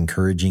kind of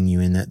encouraging you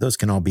in that. Those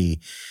can all be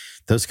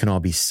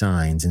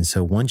signs. And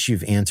so once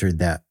you've answered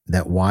that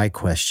why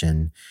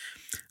question,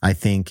 I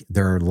think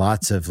there are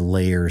lots of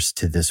layers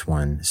to this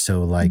one.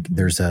 So like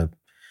there's a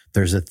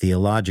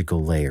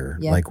theological layer.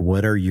 Yeah. Like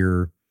what are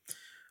your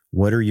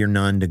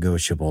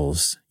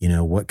non-negotiables?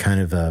 What kind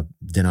of a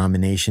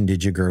denomination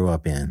did you grow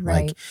up in?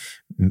 Right.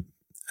 Like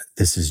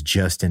this is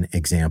just an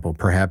example.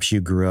 Perhaps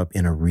you grew up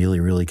in a really,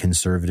 really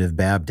conservative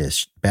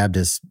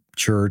Baptist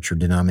church or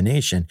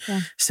denomination,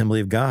 Assembly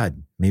of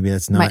God. Maybe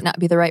that's might not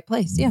be the right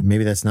place. Yeah.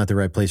 Maybe that's not the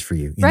right place for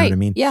you. You know what I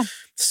mean? Yeah.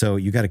 So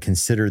you got to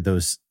consider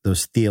those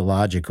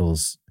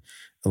theologicals,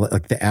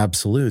 like the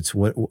absolutes.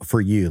 What for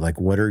you? Like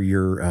what are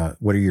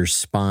your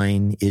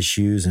spine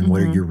issues and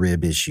what are your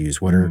rib issues?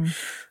 What are,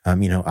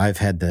 I've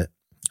had the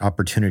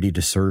opportunity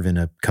to serve in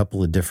a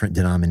couple of different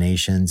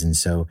denominations. And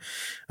so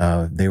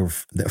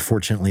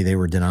fortunately they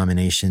were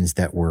denominations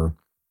that were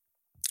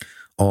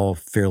all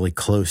fairly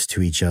close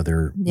to each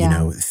other,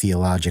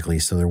 theologically.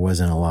 So there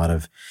wasn't a lot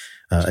of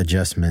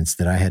adjustments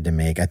that I had to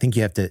make. I think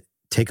you have to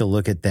take a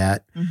look at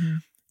that.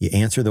 You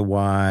answer the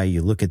why,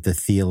 you look at the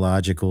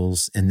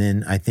theologicals, and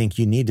then I think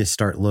you need to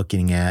start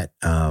looking at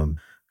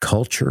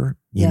culture,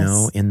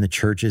 in the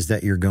churches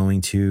that you're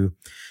going to.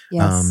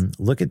 Yes.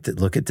 Look at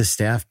the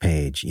staff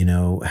page.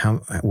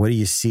 What do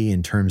you see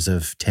in terms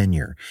of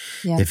tenure?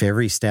 Yep. If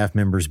every staff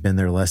member's been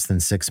there less than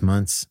 6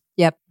 months,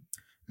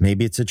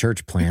 maybe it's a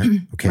church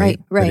plant. Okay, right.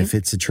 But if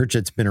it's a church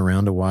that's been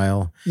around a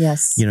while,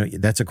 yes,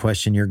 that's a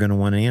question you're going to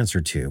want to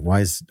answer to.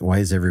 Why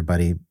is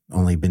everybody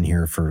only been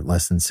here for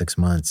less than 6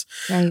 months?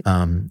 Right.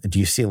 Do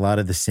you see a lot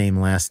of the same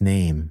last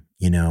name?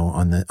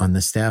 On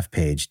the staff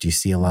page, do you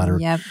see a lot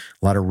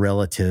of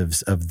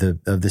relatives of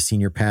the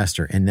senior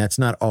pastor? And that's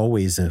not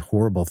always a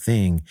horrible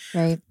thing,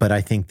 right? But I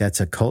think that's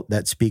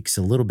that speaks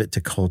a little bit to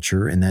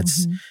culture, and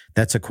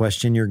that's a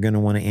question you're going to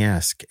want to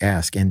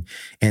ask. And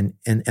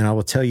I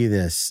will tell you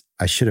this.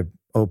 I should have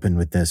opened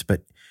with this,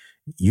 but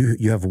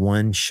you have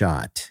one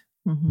shot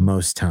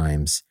most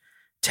times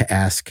to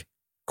ask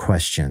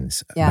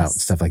questions about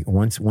stuff like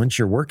once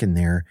you're working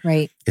there,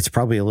 right? It's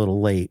probably a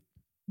little late,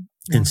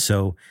 and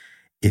so.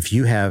 If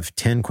you have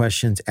 10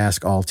 questions,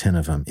 ask all 10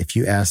 of them. If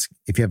you have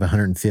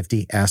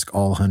 150, ask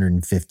all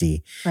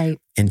 150. Right.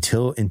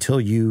 Until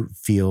you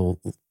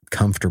feel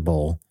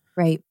comfortable.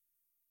 Right.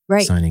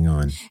 Signing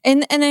on.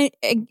 And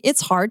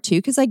it's hard too,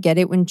 because I get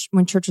it when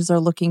churches are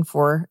looking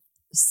for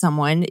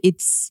someone.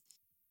 It's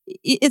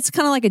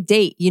kind of like a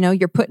date,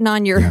 you're putting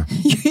on your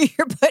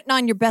you're putting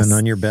on your best. Putting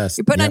on your best.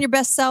 You're putting on your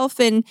best self.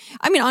 And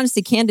I mean,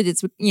 honestly,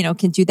 candidates,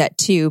 can do that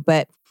too,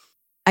 but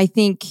I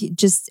think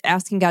just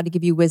asking God to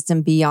give you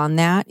wisdom beyond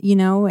that,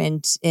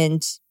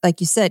 and like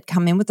you said,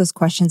 come in with those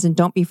questions and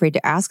don't be afraid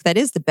to ask. That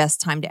is the best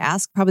time to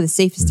ask, probably the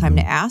safest time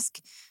to ask,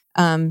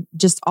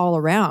 just all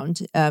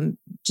around,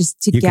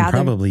 just to gather. You can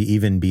probably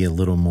even be a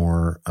little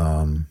more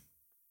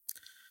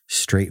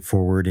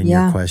straightforward in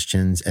your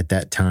questions at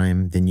that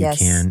time than you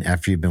can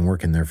after you've been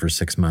working there for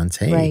 6 months.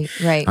 Hey,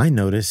 I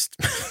noticed.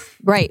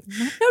 Right.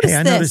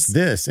 I noticed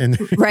this. And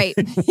right.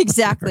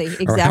 Exactly.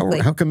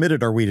 How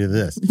committed are we to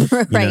this?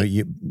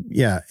 Right.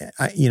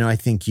 I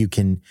think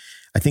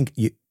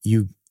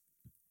you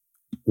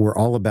we're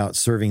all about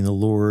serving the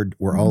Lord.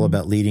 We're all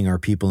about leading our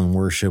people in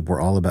worship.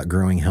 We're all about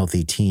growing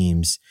healthy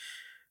teams.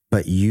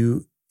 But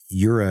you're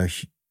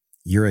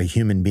a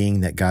human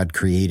being that God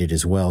created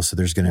as well. So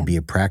there's going to be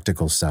a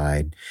practical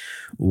side.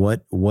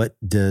 What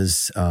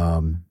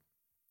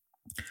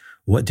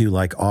do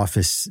like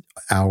office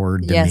hour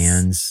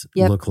demands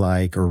look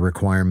like, or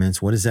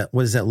requirements? What does that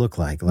look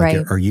like?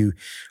 Like, are you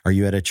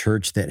at a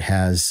church that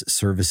has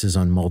services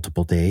on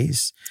multiple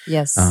days?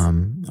 Yes.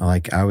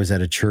 Like I was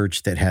at a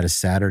church that had a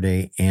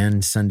Saturday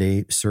and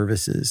Sunday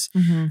services.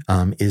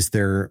 Is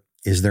there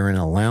an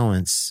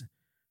allowance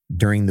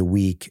during the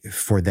week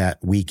for that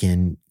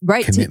weekend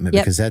commitment?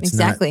 Because that's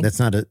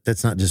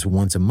not just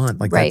once a month.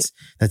 Like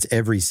that's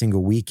every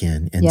single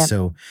weekend. And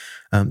so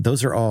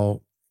those are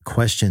all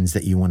questions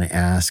that you want to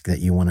ask, that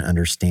you want to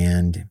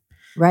understand.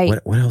 Right.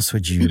 What else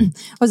would you?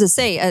 I was to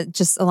say,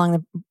 just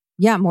along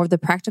more of the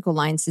practical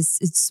lines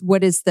is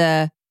what's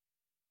the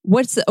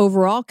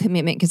overall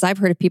commitment? Because I've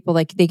heard of people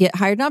like they get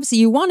hired, and obviously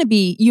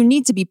you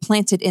need to be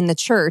planted in the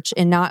church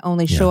and not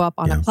only show up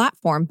on a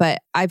platform.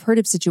 But I've heard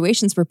of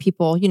situations where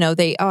people,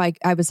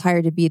 I was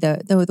hired to be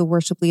the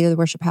worship leader, the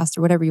worship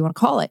pastor, whatever you want to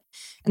call it.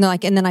 And they're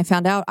like, and then I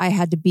found out I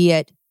had to be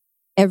at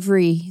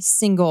every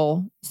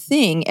single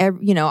thing.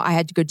 I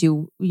had to go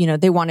do,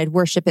 they wanted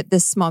worship at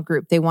this small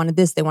group. They wanted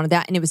this, they wanted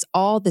that. And it was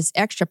all this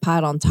extra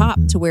pile on top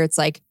to where it's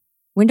like,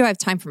 when do I have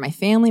time for my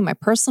family, my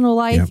personal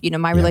life,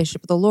 my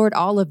relationship with the Lord,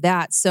 all of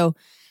that. So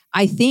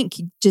I think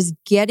just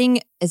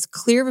getting as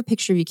clear of a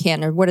picture you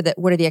can, or what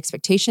are the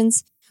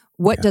expectations?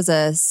 What does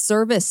a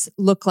service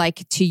look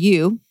like to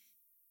you?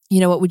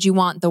 What would you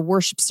want the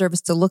worship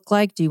service to look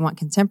like? Do you want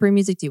contemporary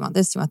music? Do you want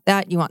this? Do you want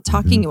that? You want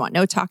talking? You want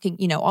no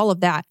talking? All of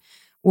that.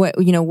 What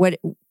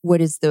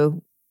is the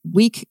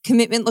week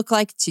commitment look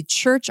like to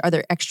church? Are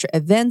there extra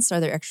events? Are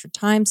there extra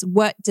times?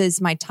 What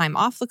does my time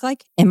off look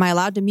like? Am I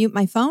allowed to mute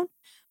my phone?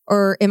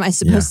 Or am I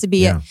supposed to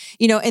be and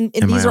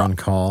these are on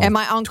call? Am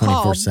I on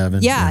call? 24/7?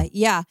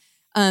 Yeah.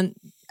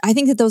 I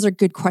think that those are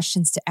good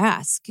questions to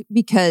ask,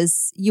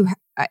 because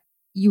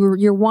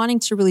you're wanting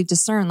to really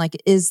discern, like,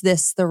 is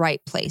this the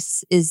right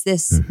place? Is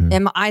this,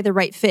 am I the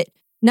right fit?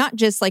 Not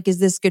just like, is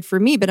this good for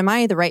me, but am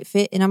I the right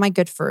fit? And am I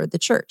good for the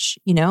church?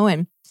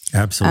 And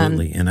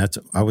absolutely. And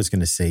I was going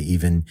to say,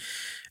 even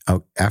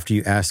after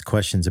you ask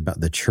questions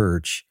about the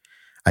church,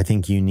 I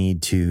think you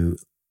need to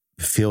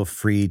feel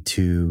free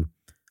to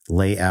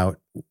lay out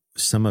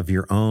some of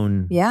your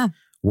own. Yeah.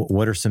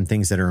 What are some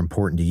things that are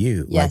important to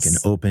you? Yes. Like an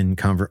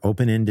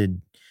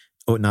open-ended,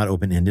 not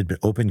open-ended, but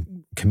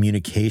open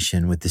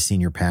communication with the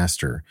senior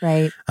pastor.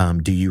 Right.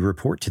 Do you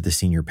report to the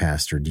senior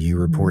pastor? Do you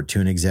report to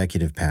an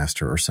executive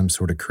pastor or some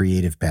sort of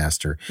creative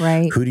pastor?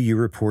 Right. Who do you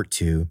report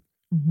to?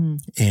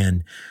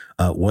 And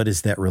what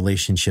does that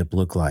relationship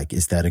look like?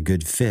 Is that a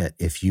good fit?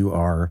 If you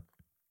are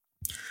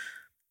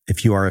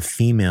a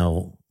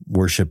female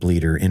worship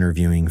leader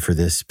interviewing for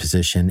this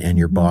position and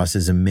your boss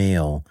is a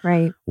male,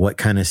 right? What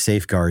kind of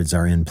safeguards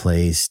are in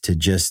place to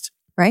just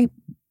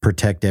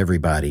protect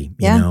everybody?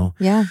 You know?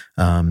 Yeah.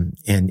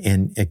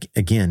 And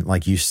again,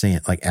 like you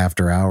saying, like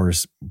after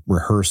hours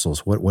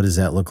rehearsals, what does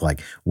that look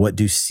like? What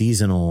do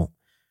seasonal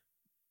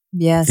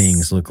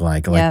things look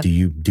like? Like, do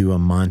you do a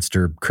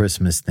monster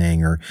Christmas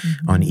thing, or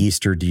on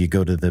Easter, do you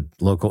go to the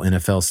local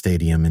NFL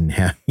stadium and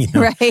have,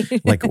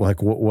 like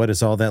what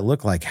does all that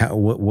look like?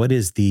 What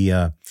is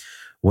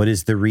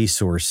the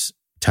resource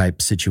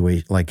type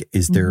situation? Like,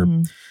 is there,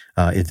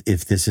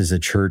 if this is a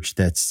church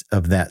that's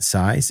of that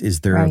size,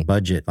 is there a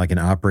budget, like an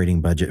operating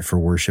budget for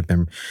worship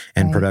and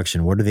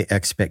production? What are the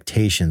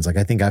expectations? Like,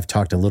 I think I've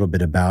talked a little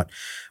bit about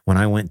when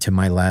I went to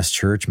my last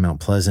church, Mount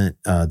Pleasant,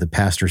 the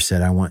pastor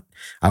said,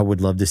 I would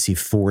love to see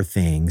 4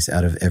 things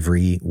out of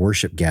every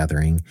worship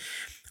gathering.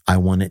 I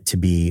want it to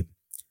be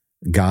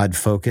God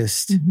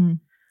focused.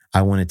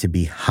 I want it to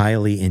be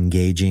highly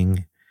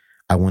engaging.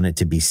 I want it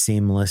to be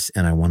seamless,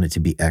 and I want it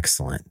to be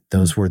excellent.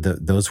 Those were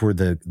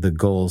the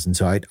goals. And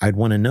so I'd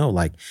want to know,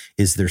 like,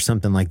 is there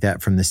something like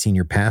that from the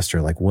senior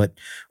pastor? Like, what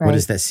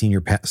does that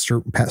senior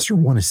pastor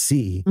want to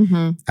see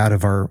out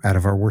of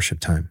our worship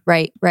time?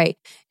 Right.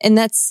 And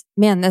that's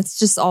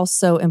just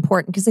also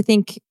important, because I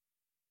think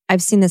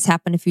I've seen this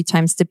happen a few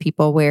times to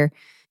people where,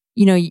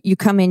 you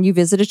come in, you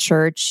visit a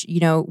church,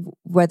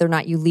 whether or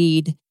not you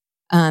lead,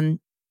 and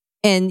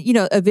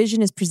a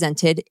vision is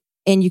presented.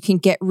 And you can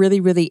get really,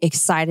 really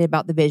excited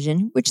about the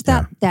vision, which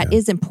that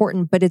is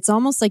important. But it's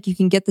almost like you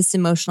can get this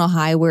emotional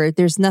high where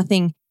there's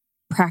nothing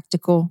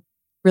practical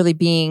really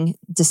being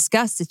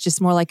discussed. It's just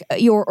more like,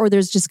 or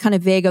there's just kind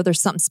of vague,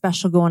 there's something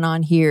special going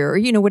on here,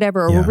 or,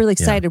 whatever, or we're really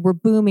excited, we're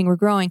booming, we're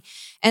growing.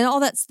 And all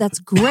that's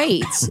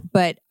great.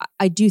 But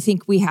I do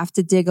think we have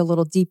to dig a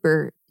little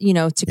deeper,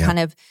 to kind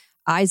of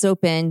eyes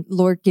open.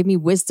 Lord, give me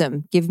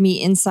wisdom, give me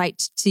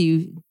insight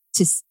to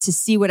to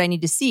see what I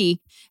need to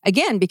see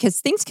again, because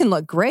things can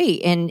look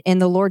great and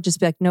the Lord just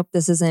be like, nope,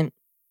 this is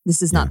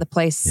not the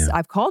place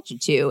I've called you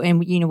to. And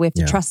we have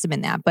to trust him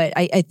in that. But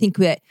I think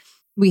that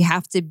we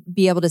have to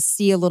be able to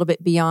see a little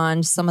bit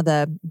beyond some of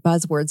the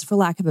buzzwords, for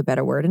lack of a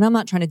better word. And I'm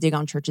not trying to dig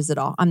on churches at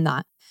all. I'm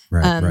not.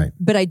 Right.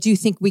 But I do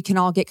think we can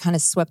all get kind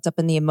of swept up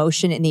in the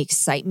emotion and the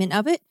excitement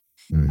of it.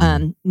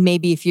 Mm-hmm.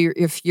 Maybe if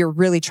you're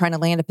really trying to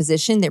land a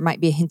position, there might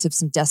be a hint of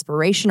some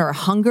desperation or a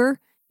hunger,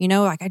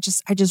 like I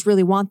just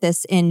really want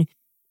this. And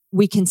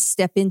we can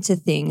step into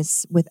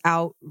things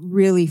without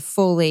really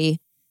fully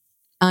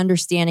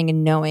understanding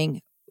and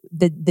knowing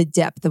the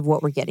depth of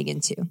what we're getting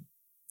into.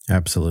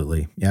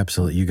 Absolutely.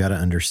 You got to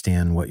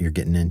understand what you're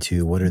getting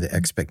into. What are the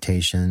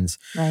expectations?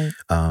 Right.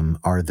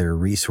 Are there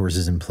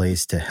resources in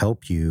place to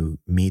help you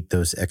meet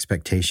those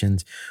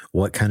expectations?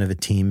 What kind of a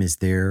team is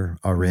there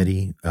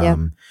already?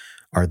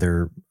 Are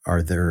there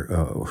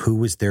who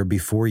was there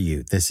before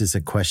you? This is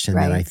a question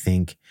that I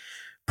think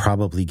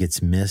probably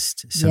gets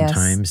missed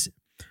sometimes.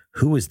 Yes.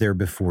 Who was there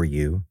before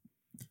you?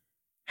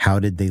 How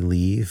did they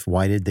leave?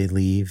 Why did they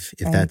leave?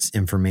 If that's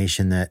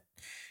information that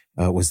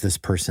was this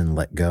person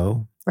let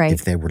go? Right.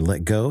 If they were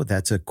let go,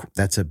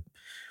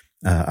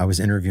 I was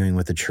interviewing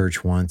with a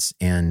church once,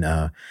 and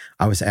I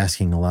was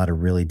asking a lot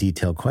of really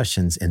detailed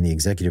questions, and the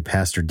executive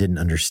pastor didn't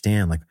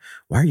understand. Like,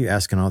 why are you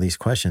asking all these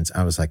questions?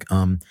 I was like,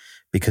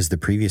 because the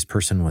previous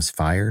person was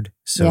fired.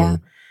 So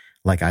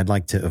like, I'd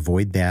like to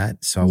avoid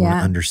that. So I want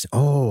to understand.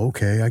 Oh,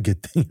 okay. I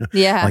get that.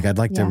 Like, I'd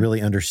like to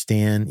really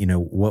understand,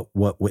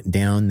 what went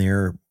down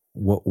there.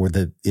 What were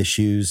the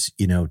issues,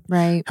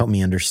 help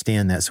me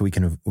understand that so we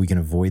can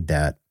avoid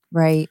that.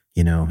 Right.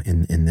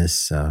 In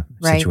this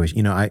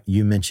situation,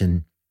 you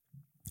mentioned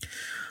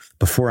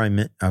before I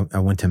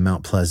went to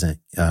Mount Pleasant,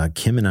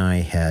 Kim and I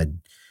had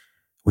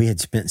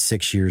spent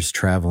 6 years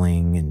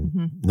traveling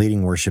and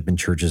leading worship in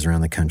churches around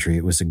the country.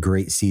 It was a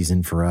great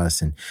season for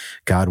us, and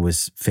God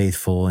was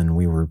faithful, and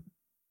we were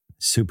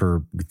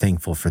super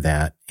thankful for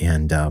that.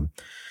 And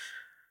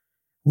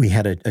we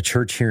had a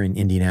church here in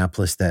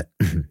Indianapolis that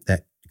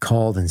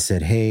called and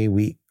said, "Hey,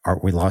 we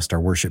lost our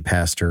worship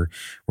pastor.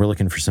 We're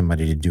looking for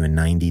somebody to do a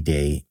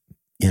 90-day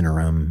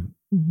interim."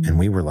 And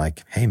we were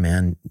like, "Hey,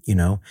 man,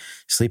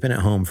 sleeping at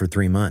home for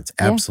 3 months.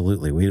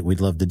 Absolutely. We'd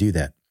love to do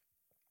that."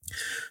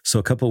 So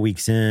a couple of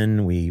weeks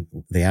in,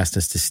 they asked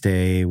us to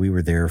stay. We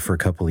were there for a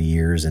couple of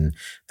years, and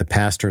the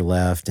pastor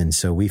left. And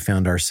so we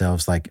found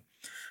ourselves like,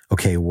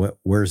 okay,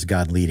 where's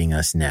God leading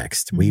us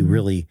next? We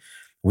really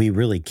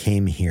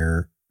came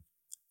here.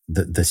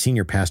 The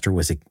senior pastor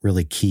was a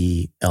really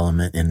key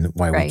element in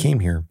why we came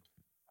here.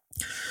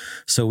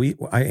 So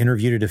I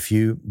interviewed at a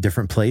few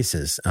different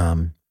places.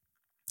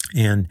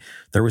 And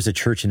there was a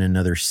church in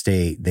another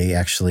state. They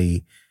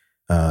actually,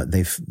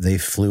 they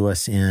flew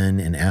us in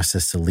and asked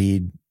us to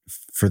lead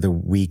for the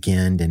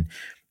weekend. And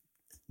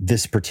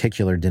this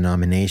particular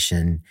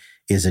denomination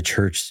is a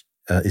church,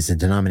 is a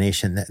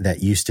denomination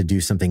that used to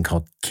do something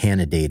called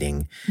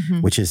candidating,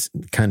 which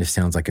kind of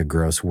sounds like a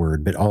gross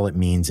word, but all it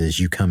means is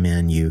you come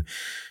in, you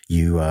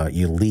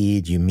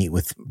lead, you meet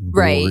with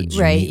boards,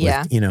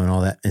 and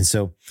all that. And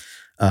so,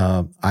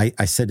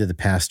 I said to the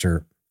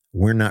pastor,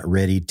 "We're not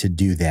ready to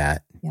do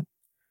that. Yep.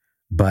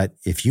 But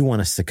if you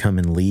want us to come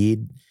and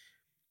lead,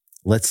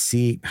 let's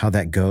see how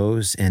that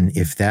goes. And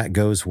if that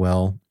goes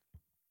well,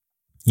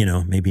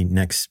 maybe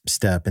next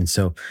step." And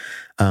so,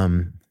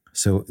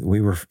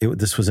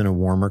 this was in a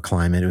warmer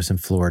climate. It was in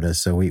Florida.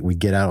 So we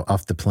get out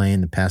off the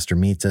plane, the pastor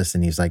meets us,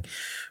 and he's like,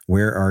 do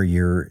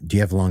you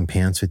have long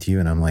pants with you?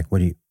 And I'm like, what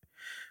do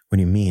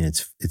you mean?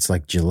 It's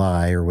like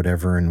July or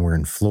whatever, and we're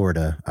in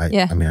Florida.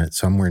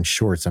 So I'm wearing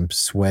shorts. I'm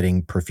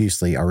sweating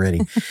profusely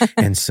already.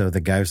 And so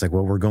the guy was like,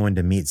 "Well, we're going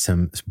to meet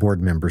some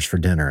board members for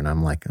dinner." And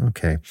I'm like,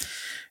 okay.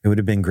 It would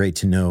have been great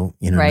to know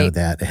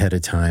that ahead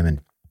of time.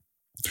 And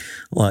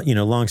well,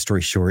 long story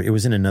short, it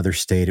was in another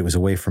state. It was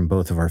away from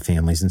both of our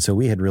families. And so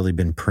we had really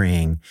been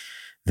praying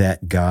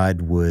that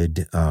God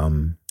would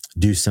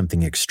do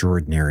something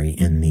extraordinary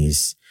in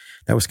these.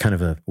 That was kind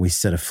of we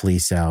set a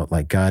fleece out,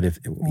 like, God, if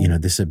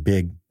this is a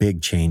big,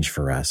 big change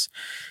for us.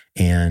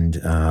 And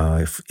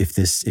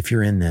if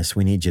you're in this,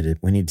 we need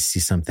to see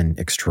something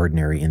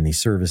extraordinary in these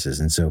services.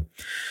 And so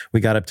we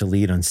got up to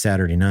lead on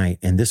Saturday night,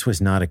 and this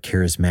was not a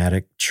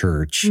charismatic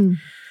church.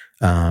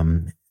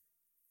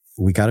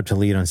 We got up to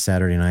lead on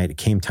Saturday night. It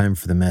came time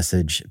for the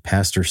message.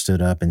 Pastor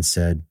stood up and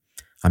said,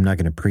 "I'm not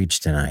going to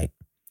preach tonight."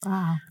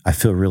 Wow. I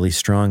feel really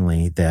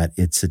strongly that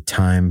it's a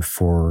time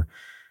for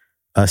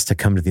us to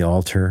come to the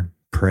altar,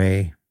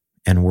 pray,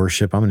 and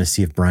worship. I'm going to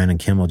see if Brian and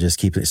Kim will just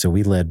keep it. So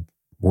we led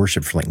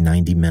worship for like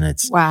 90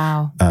 minutes.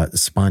 Wow.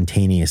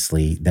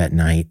 Spontaneously that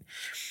night.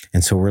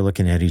 And so we're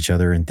looking at each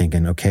other and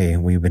thinking, okay,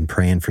 we've been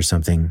praying for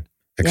something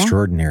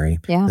extraordinary.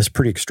 Yeah. That's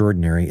pretty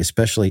extraordinary,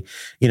 especially,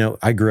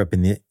 I grew up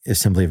in the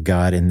Assembly of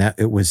God, and that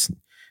was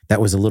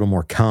a little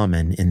more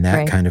common in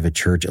that kind of a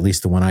church, at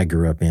least the one I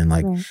grew up in.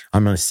 Like,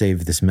 I'm going to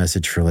save this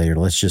message for later.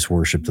 Let's just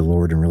worship the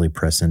Lord and really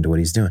press into what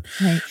he's doing.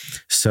 Right.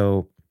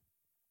 So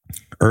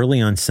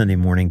early on Sunday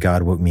morning,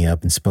 God woke me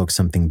up and spoke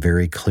something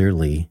very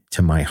clearly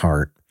to my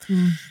heart.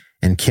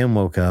 And Kim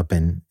woke up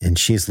and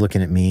she's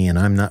looking at me, and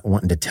I'm not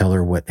wanting to tell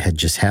her what had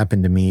just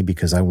happened to me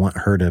because I want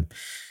her to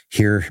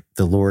hear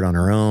the Lord on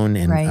her own.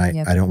 And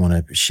I don't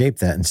want to shape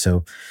that. And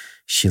so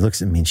she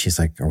looks at me and she's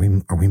like, are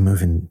we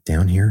moving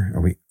down here?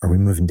 Are we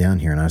moving down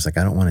here? And I was like,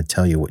 I don't want to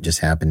tell you what just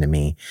happened to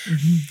me.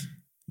 Mm-hmm.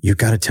 You've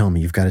got to tell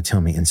me. You've got to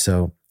tell me. And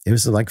so it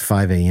was like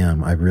 5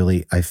 a.m.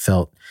 I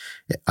felt,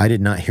 I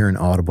did not hear an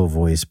audible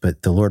voice,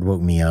 but the Lord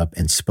woke me up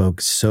and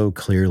spoke so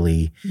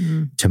clearly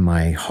to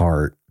my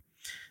heart.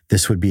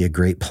 This would be a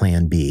great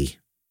plan B,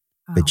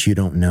 but you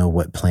don't know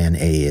what plan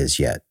A is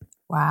yet.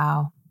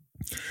 Wow.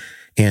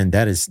 And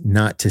that is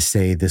not to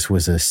say this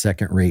was a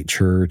second-rate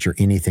church or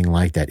anything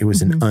like that. It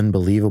was an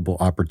unbelievable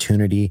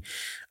opportunity.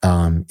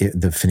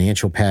 The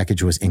financial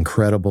package was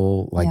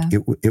incredible.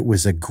 It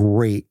was a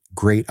great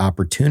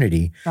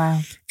opportunity.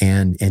 Wow.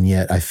 And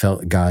yet I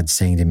felt God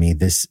saying to me,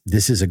 this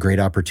is a great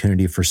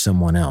opportunity for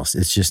someone else.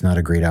 It's just not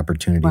a great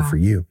opportunity for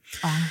you.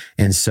 Wow.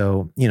 And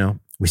so,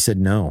 we said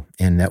no.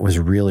 And that was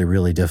really,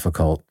 really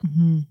difficult.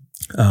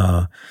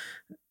 Mm-hmm.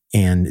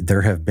 And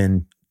there have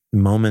been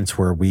moments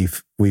where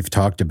we've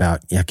talked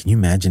about, can you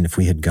imagine if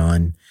we had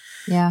gone,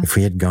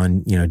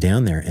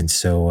 down there? And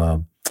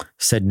so,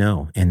 said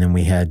no. And then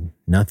we had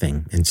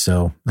nothing. And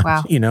so,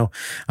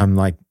 I'm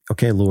like,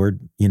 okay,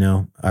 Lord,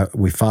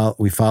 we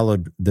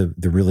followed the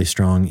really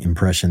strong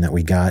impression that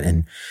we got.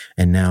 And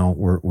now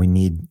we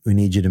need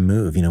you to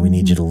move, we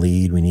need you to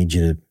lead. We need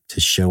you to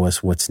show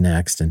us what's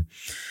next.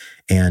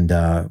 And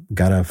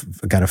got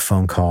a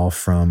phone call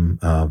from,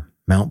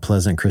 Mount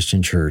Pleasant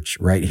Christian Church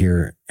right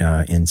here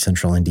in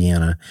central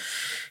Indiana.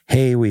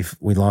 Hey, we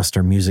lost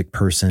our music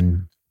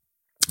person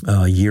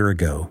a year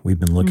ago. We've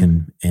been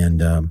looking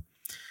and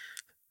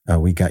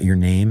we got your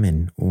name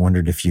and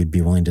wondered if you'd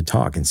be willing to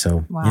talk. And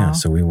so,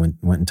 so we went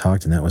and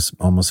talked, and that was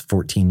almost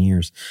 14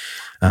 years.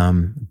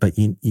 But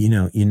you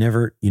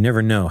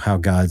never know how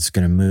God's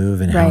going to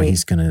move and how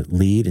he's going to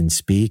lead and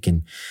speak,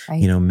 and,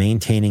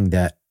 maintaining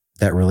that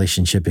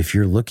relationship. If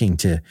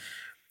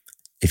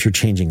you're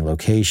changing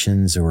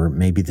locations, or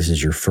maybe this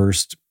is your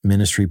first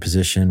ministry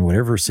position,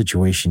 whatever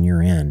situation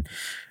you're in,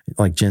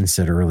 like Jen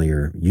said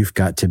earlier, you've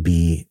got to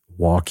be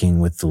walking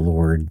with the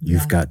Lord.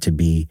 You've got to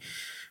be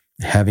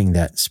having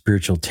that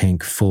spiritual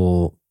tank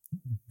full.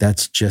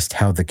 That's just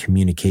how the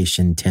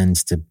communication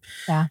tends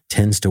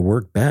to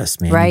work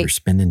best, man. You're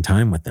spending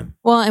time with them.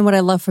 Well, and what I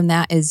love from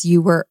that is you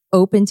were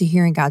open to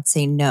hearing God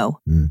say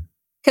no.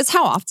 Because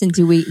how often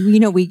do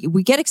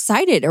we get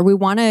excited, or we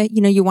want to,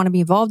 you want to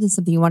be involved in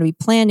something, you want to be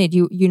planted,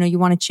 you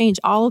want to change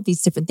all of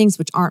these different things,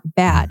 which aren't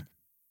bad.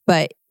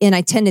 And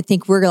I tend to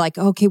think we're like,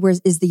 okay, where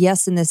is the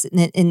yes in this?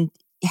 And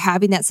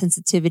having that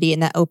sensitivity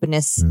and that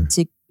openness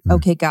to,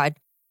 okay, God,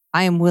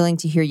 I am willing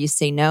to hear you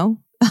say no,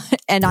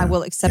 and I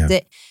will accept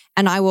it,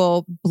 and I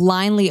will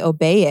blindly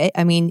obey it.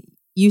 I mean,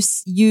 you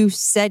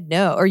said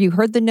no, or you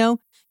heard the no,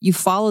 you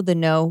followed the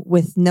no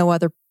with no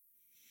other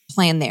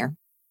plan there.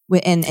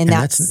 And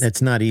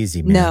that's not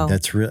easy, man. No.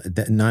 That's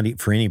not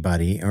for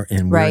anybody,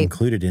 and we're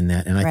included in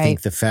that. And I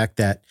think the fact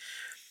that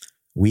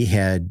we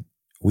had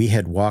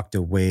walked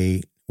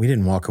away, we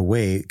didn't walk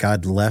away.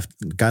 God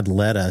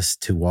led us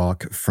to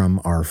walk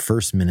from our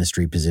first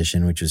ministry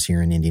position, which was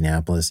here in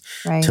Indianapolis,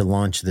 to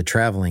launch the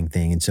traveling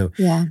thing. And so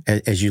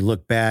as you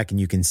look back and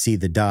you can see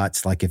the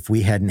dots, like if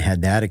we hadn't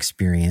had that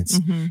experience,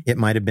 it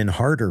might have been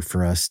harder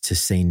for us to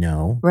say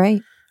no.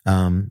 Right.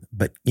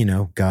 But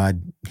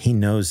God, he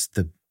knows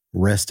the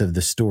rest of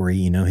the story.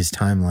 His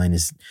timeline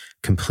is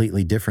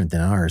completely different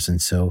than ours.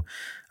 And so,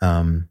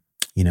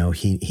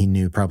 he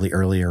knew probably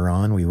earlier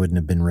on we wouldn't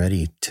have been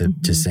ready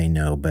to say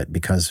no, but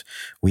because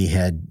we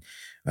had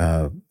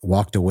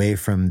walked away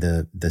from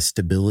the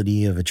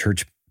stability of a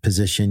church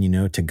position,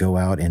 to go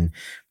out and,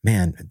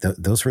 man,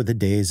 those were the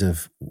days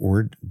of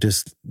we're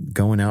just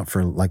going out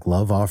for like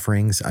love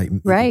offerings.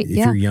 If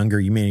you're younger,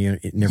 you may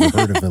have never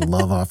heard of a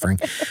love offering,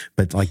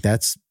 but like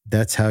that's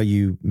how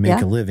you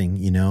make a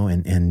living,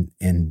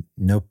 and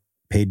no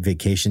paid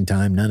vacation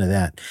time, none of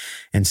that.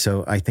 And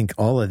so I think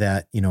all of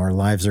that, our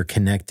lives are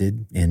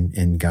connected,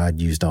 and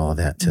God used all of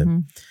that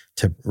to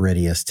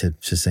ready us to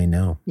say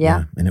no.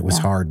 Yeah. And it was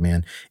hard,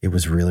 man. It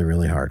was really,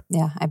 really hard.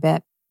 Yeah, I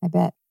bet.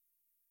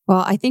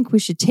 Well, I think we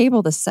should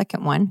table the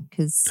second one,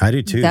 because I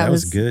do too. That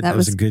was good. That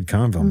was a good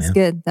convo, man. That was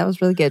good. That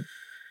was really good.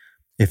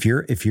 If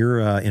you're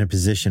in a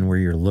position where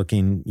you're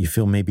looking, you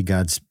feel maybe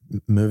God's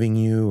moving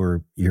you,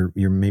 or you're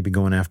maybe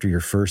going after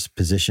your first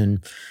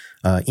position,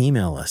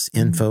 email us,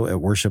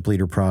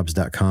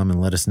 info@worshipleaderprobs.com,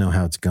 and let us know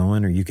how it's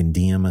going, or you can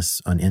DM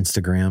us on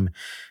Instagram,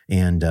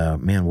 and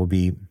man, we'll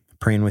be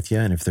praying with you.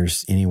 And if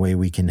there's any way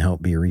we can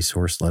help be a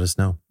resource, let us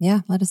know.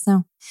 Yeah, let us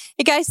know.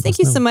 Hey guys, thank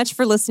you so much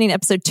for listening to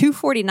episode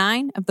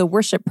 249 of the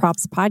Worship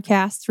Props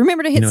podcast.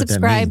 Remember to hit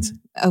subscribe.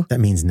 That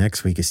means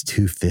next week is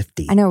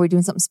 250. I know. Are we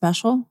doing something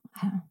special?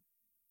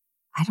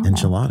 I don't know.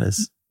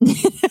 Enchiladas.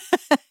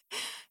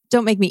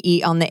 Don't make me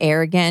eat on the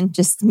air again.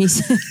 Just me.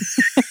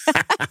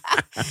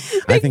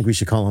 I think we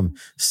should call them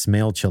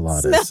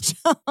smell-chiladas.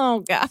 Oh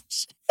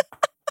gosh.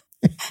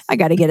 I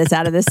got to get us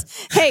out of this.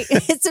 Hey,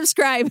 hit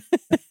subscribe.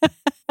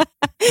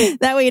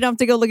 That way you don't have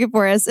to go looking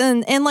for us.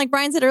 And like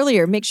Brian said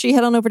earlier, make sure you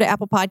head on over to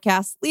Apple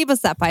Podcasts, leave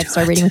us that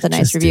 5-star rating with a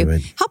nice review.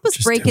 Help us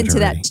break into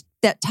that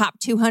top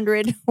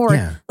 200, or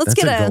let's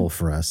get a goal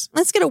for us.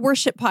 Let's get a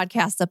worship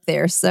podcast up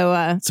there. So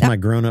it's my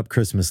grown-up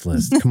Christmas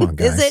list. Come on,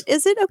 guys.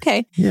 Is it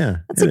okay? Yeah,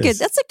 that's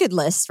a good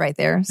list right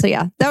there. So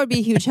yeah, that would be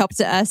a huge help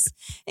to us.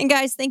 And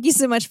guys, thank you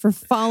so much for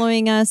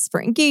following us,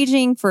 for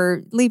engaging,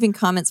 for leaving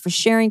comments, for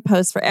sharing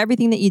posts, for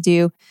everything that you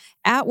do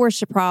at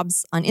Worship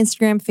Probs on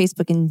Instagram,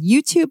 Facebook, and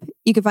YouTube.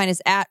 You can find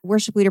us at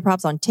Worship Leader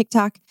Probs on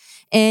TikTok,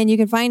 and you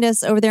can find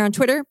us over there on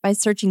Twitter by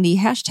searching the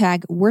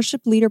hashtag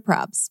Worship Leader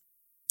Probs.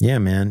 Yeah,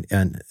 man.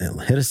 And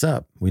hit us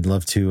up. We'd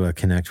love to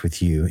connect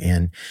with you.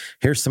 And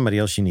here's somebody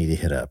else you need to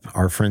hit up.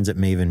 Our friends at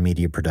Maven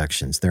Media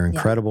Productions. They're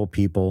incredible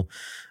people.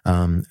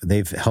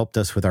 They've helped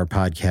us with our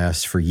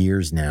podcast for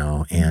years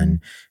now,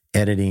 and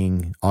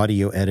editing,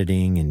 audio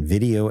editing and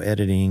video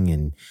editing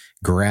and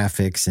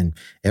graphics and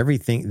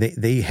everything.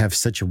 They have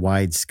such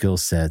wide skill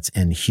sets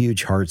and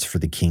huge hearts for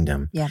the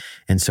kingdom. Yeah.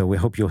 And so we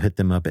hope you'll hit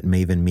them up at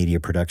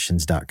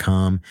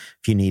mavenmediaproductions.com.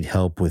 If you need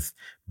help with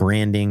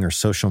branding or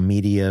social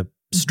media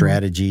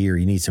strategy, or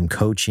you need some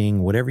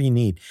coaching, whatever you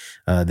need,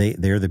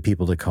 they're the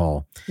people to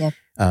call. Yep.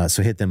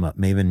 So hit them up,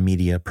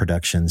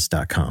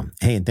 mavenmediaproductions.com.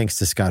 Hey, and thanks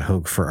to Scott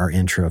Hogue for our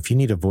intro. If you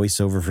need a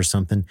voiceover for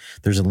something,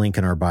 there's a link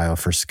in our bio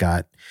for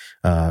Scott.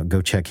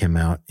 Go check him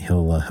out.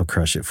 He'll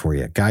crush it for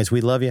you. Guys,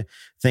 we love you.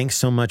 Thanks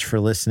so much for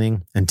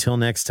listening. Until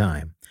next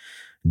time,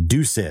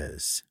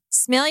 deuces.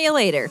 Smell you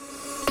later.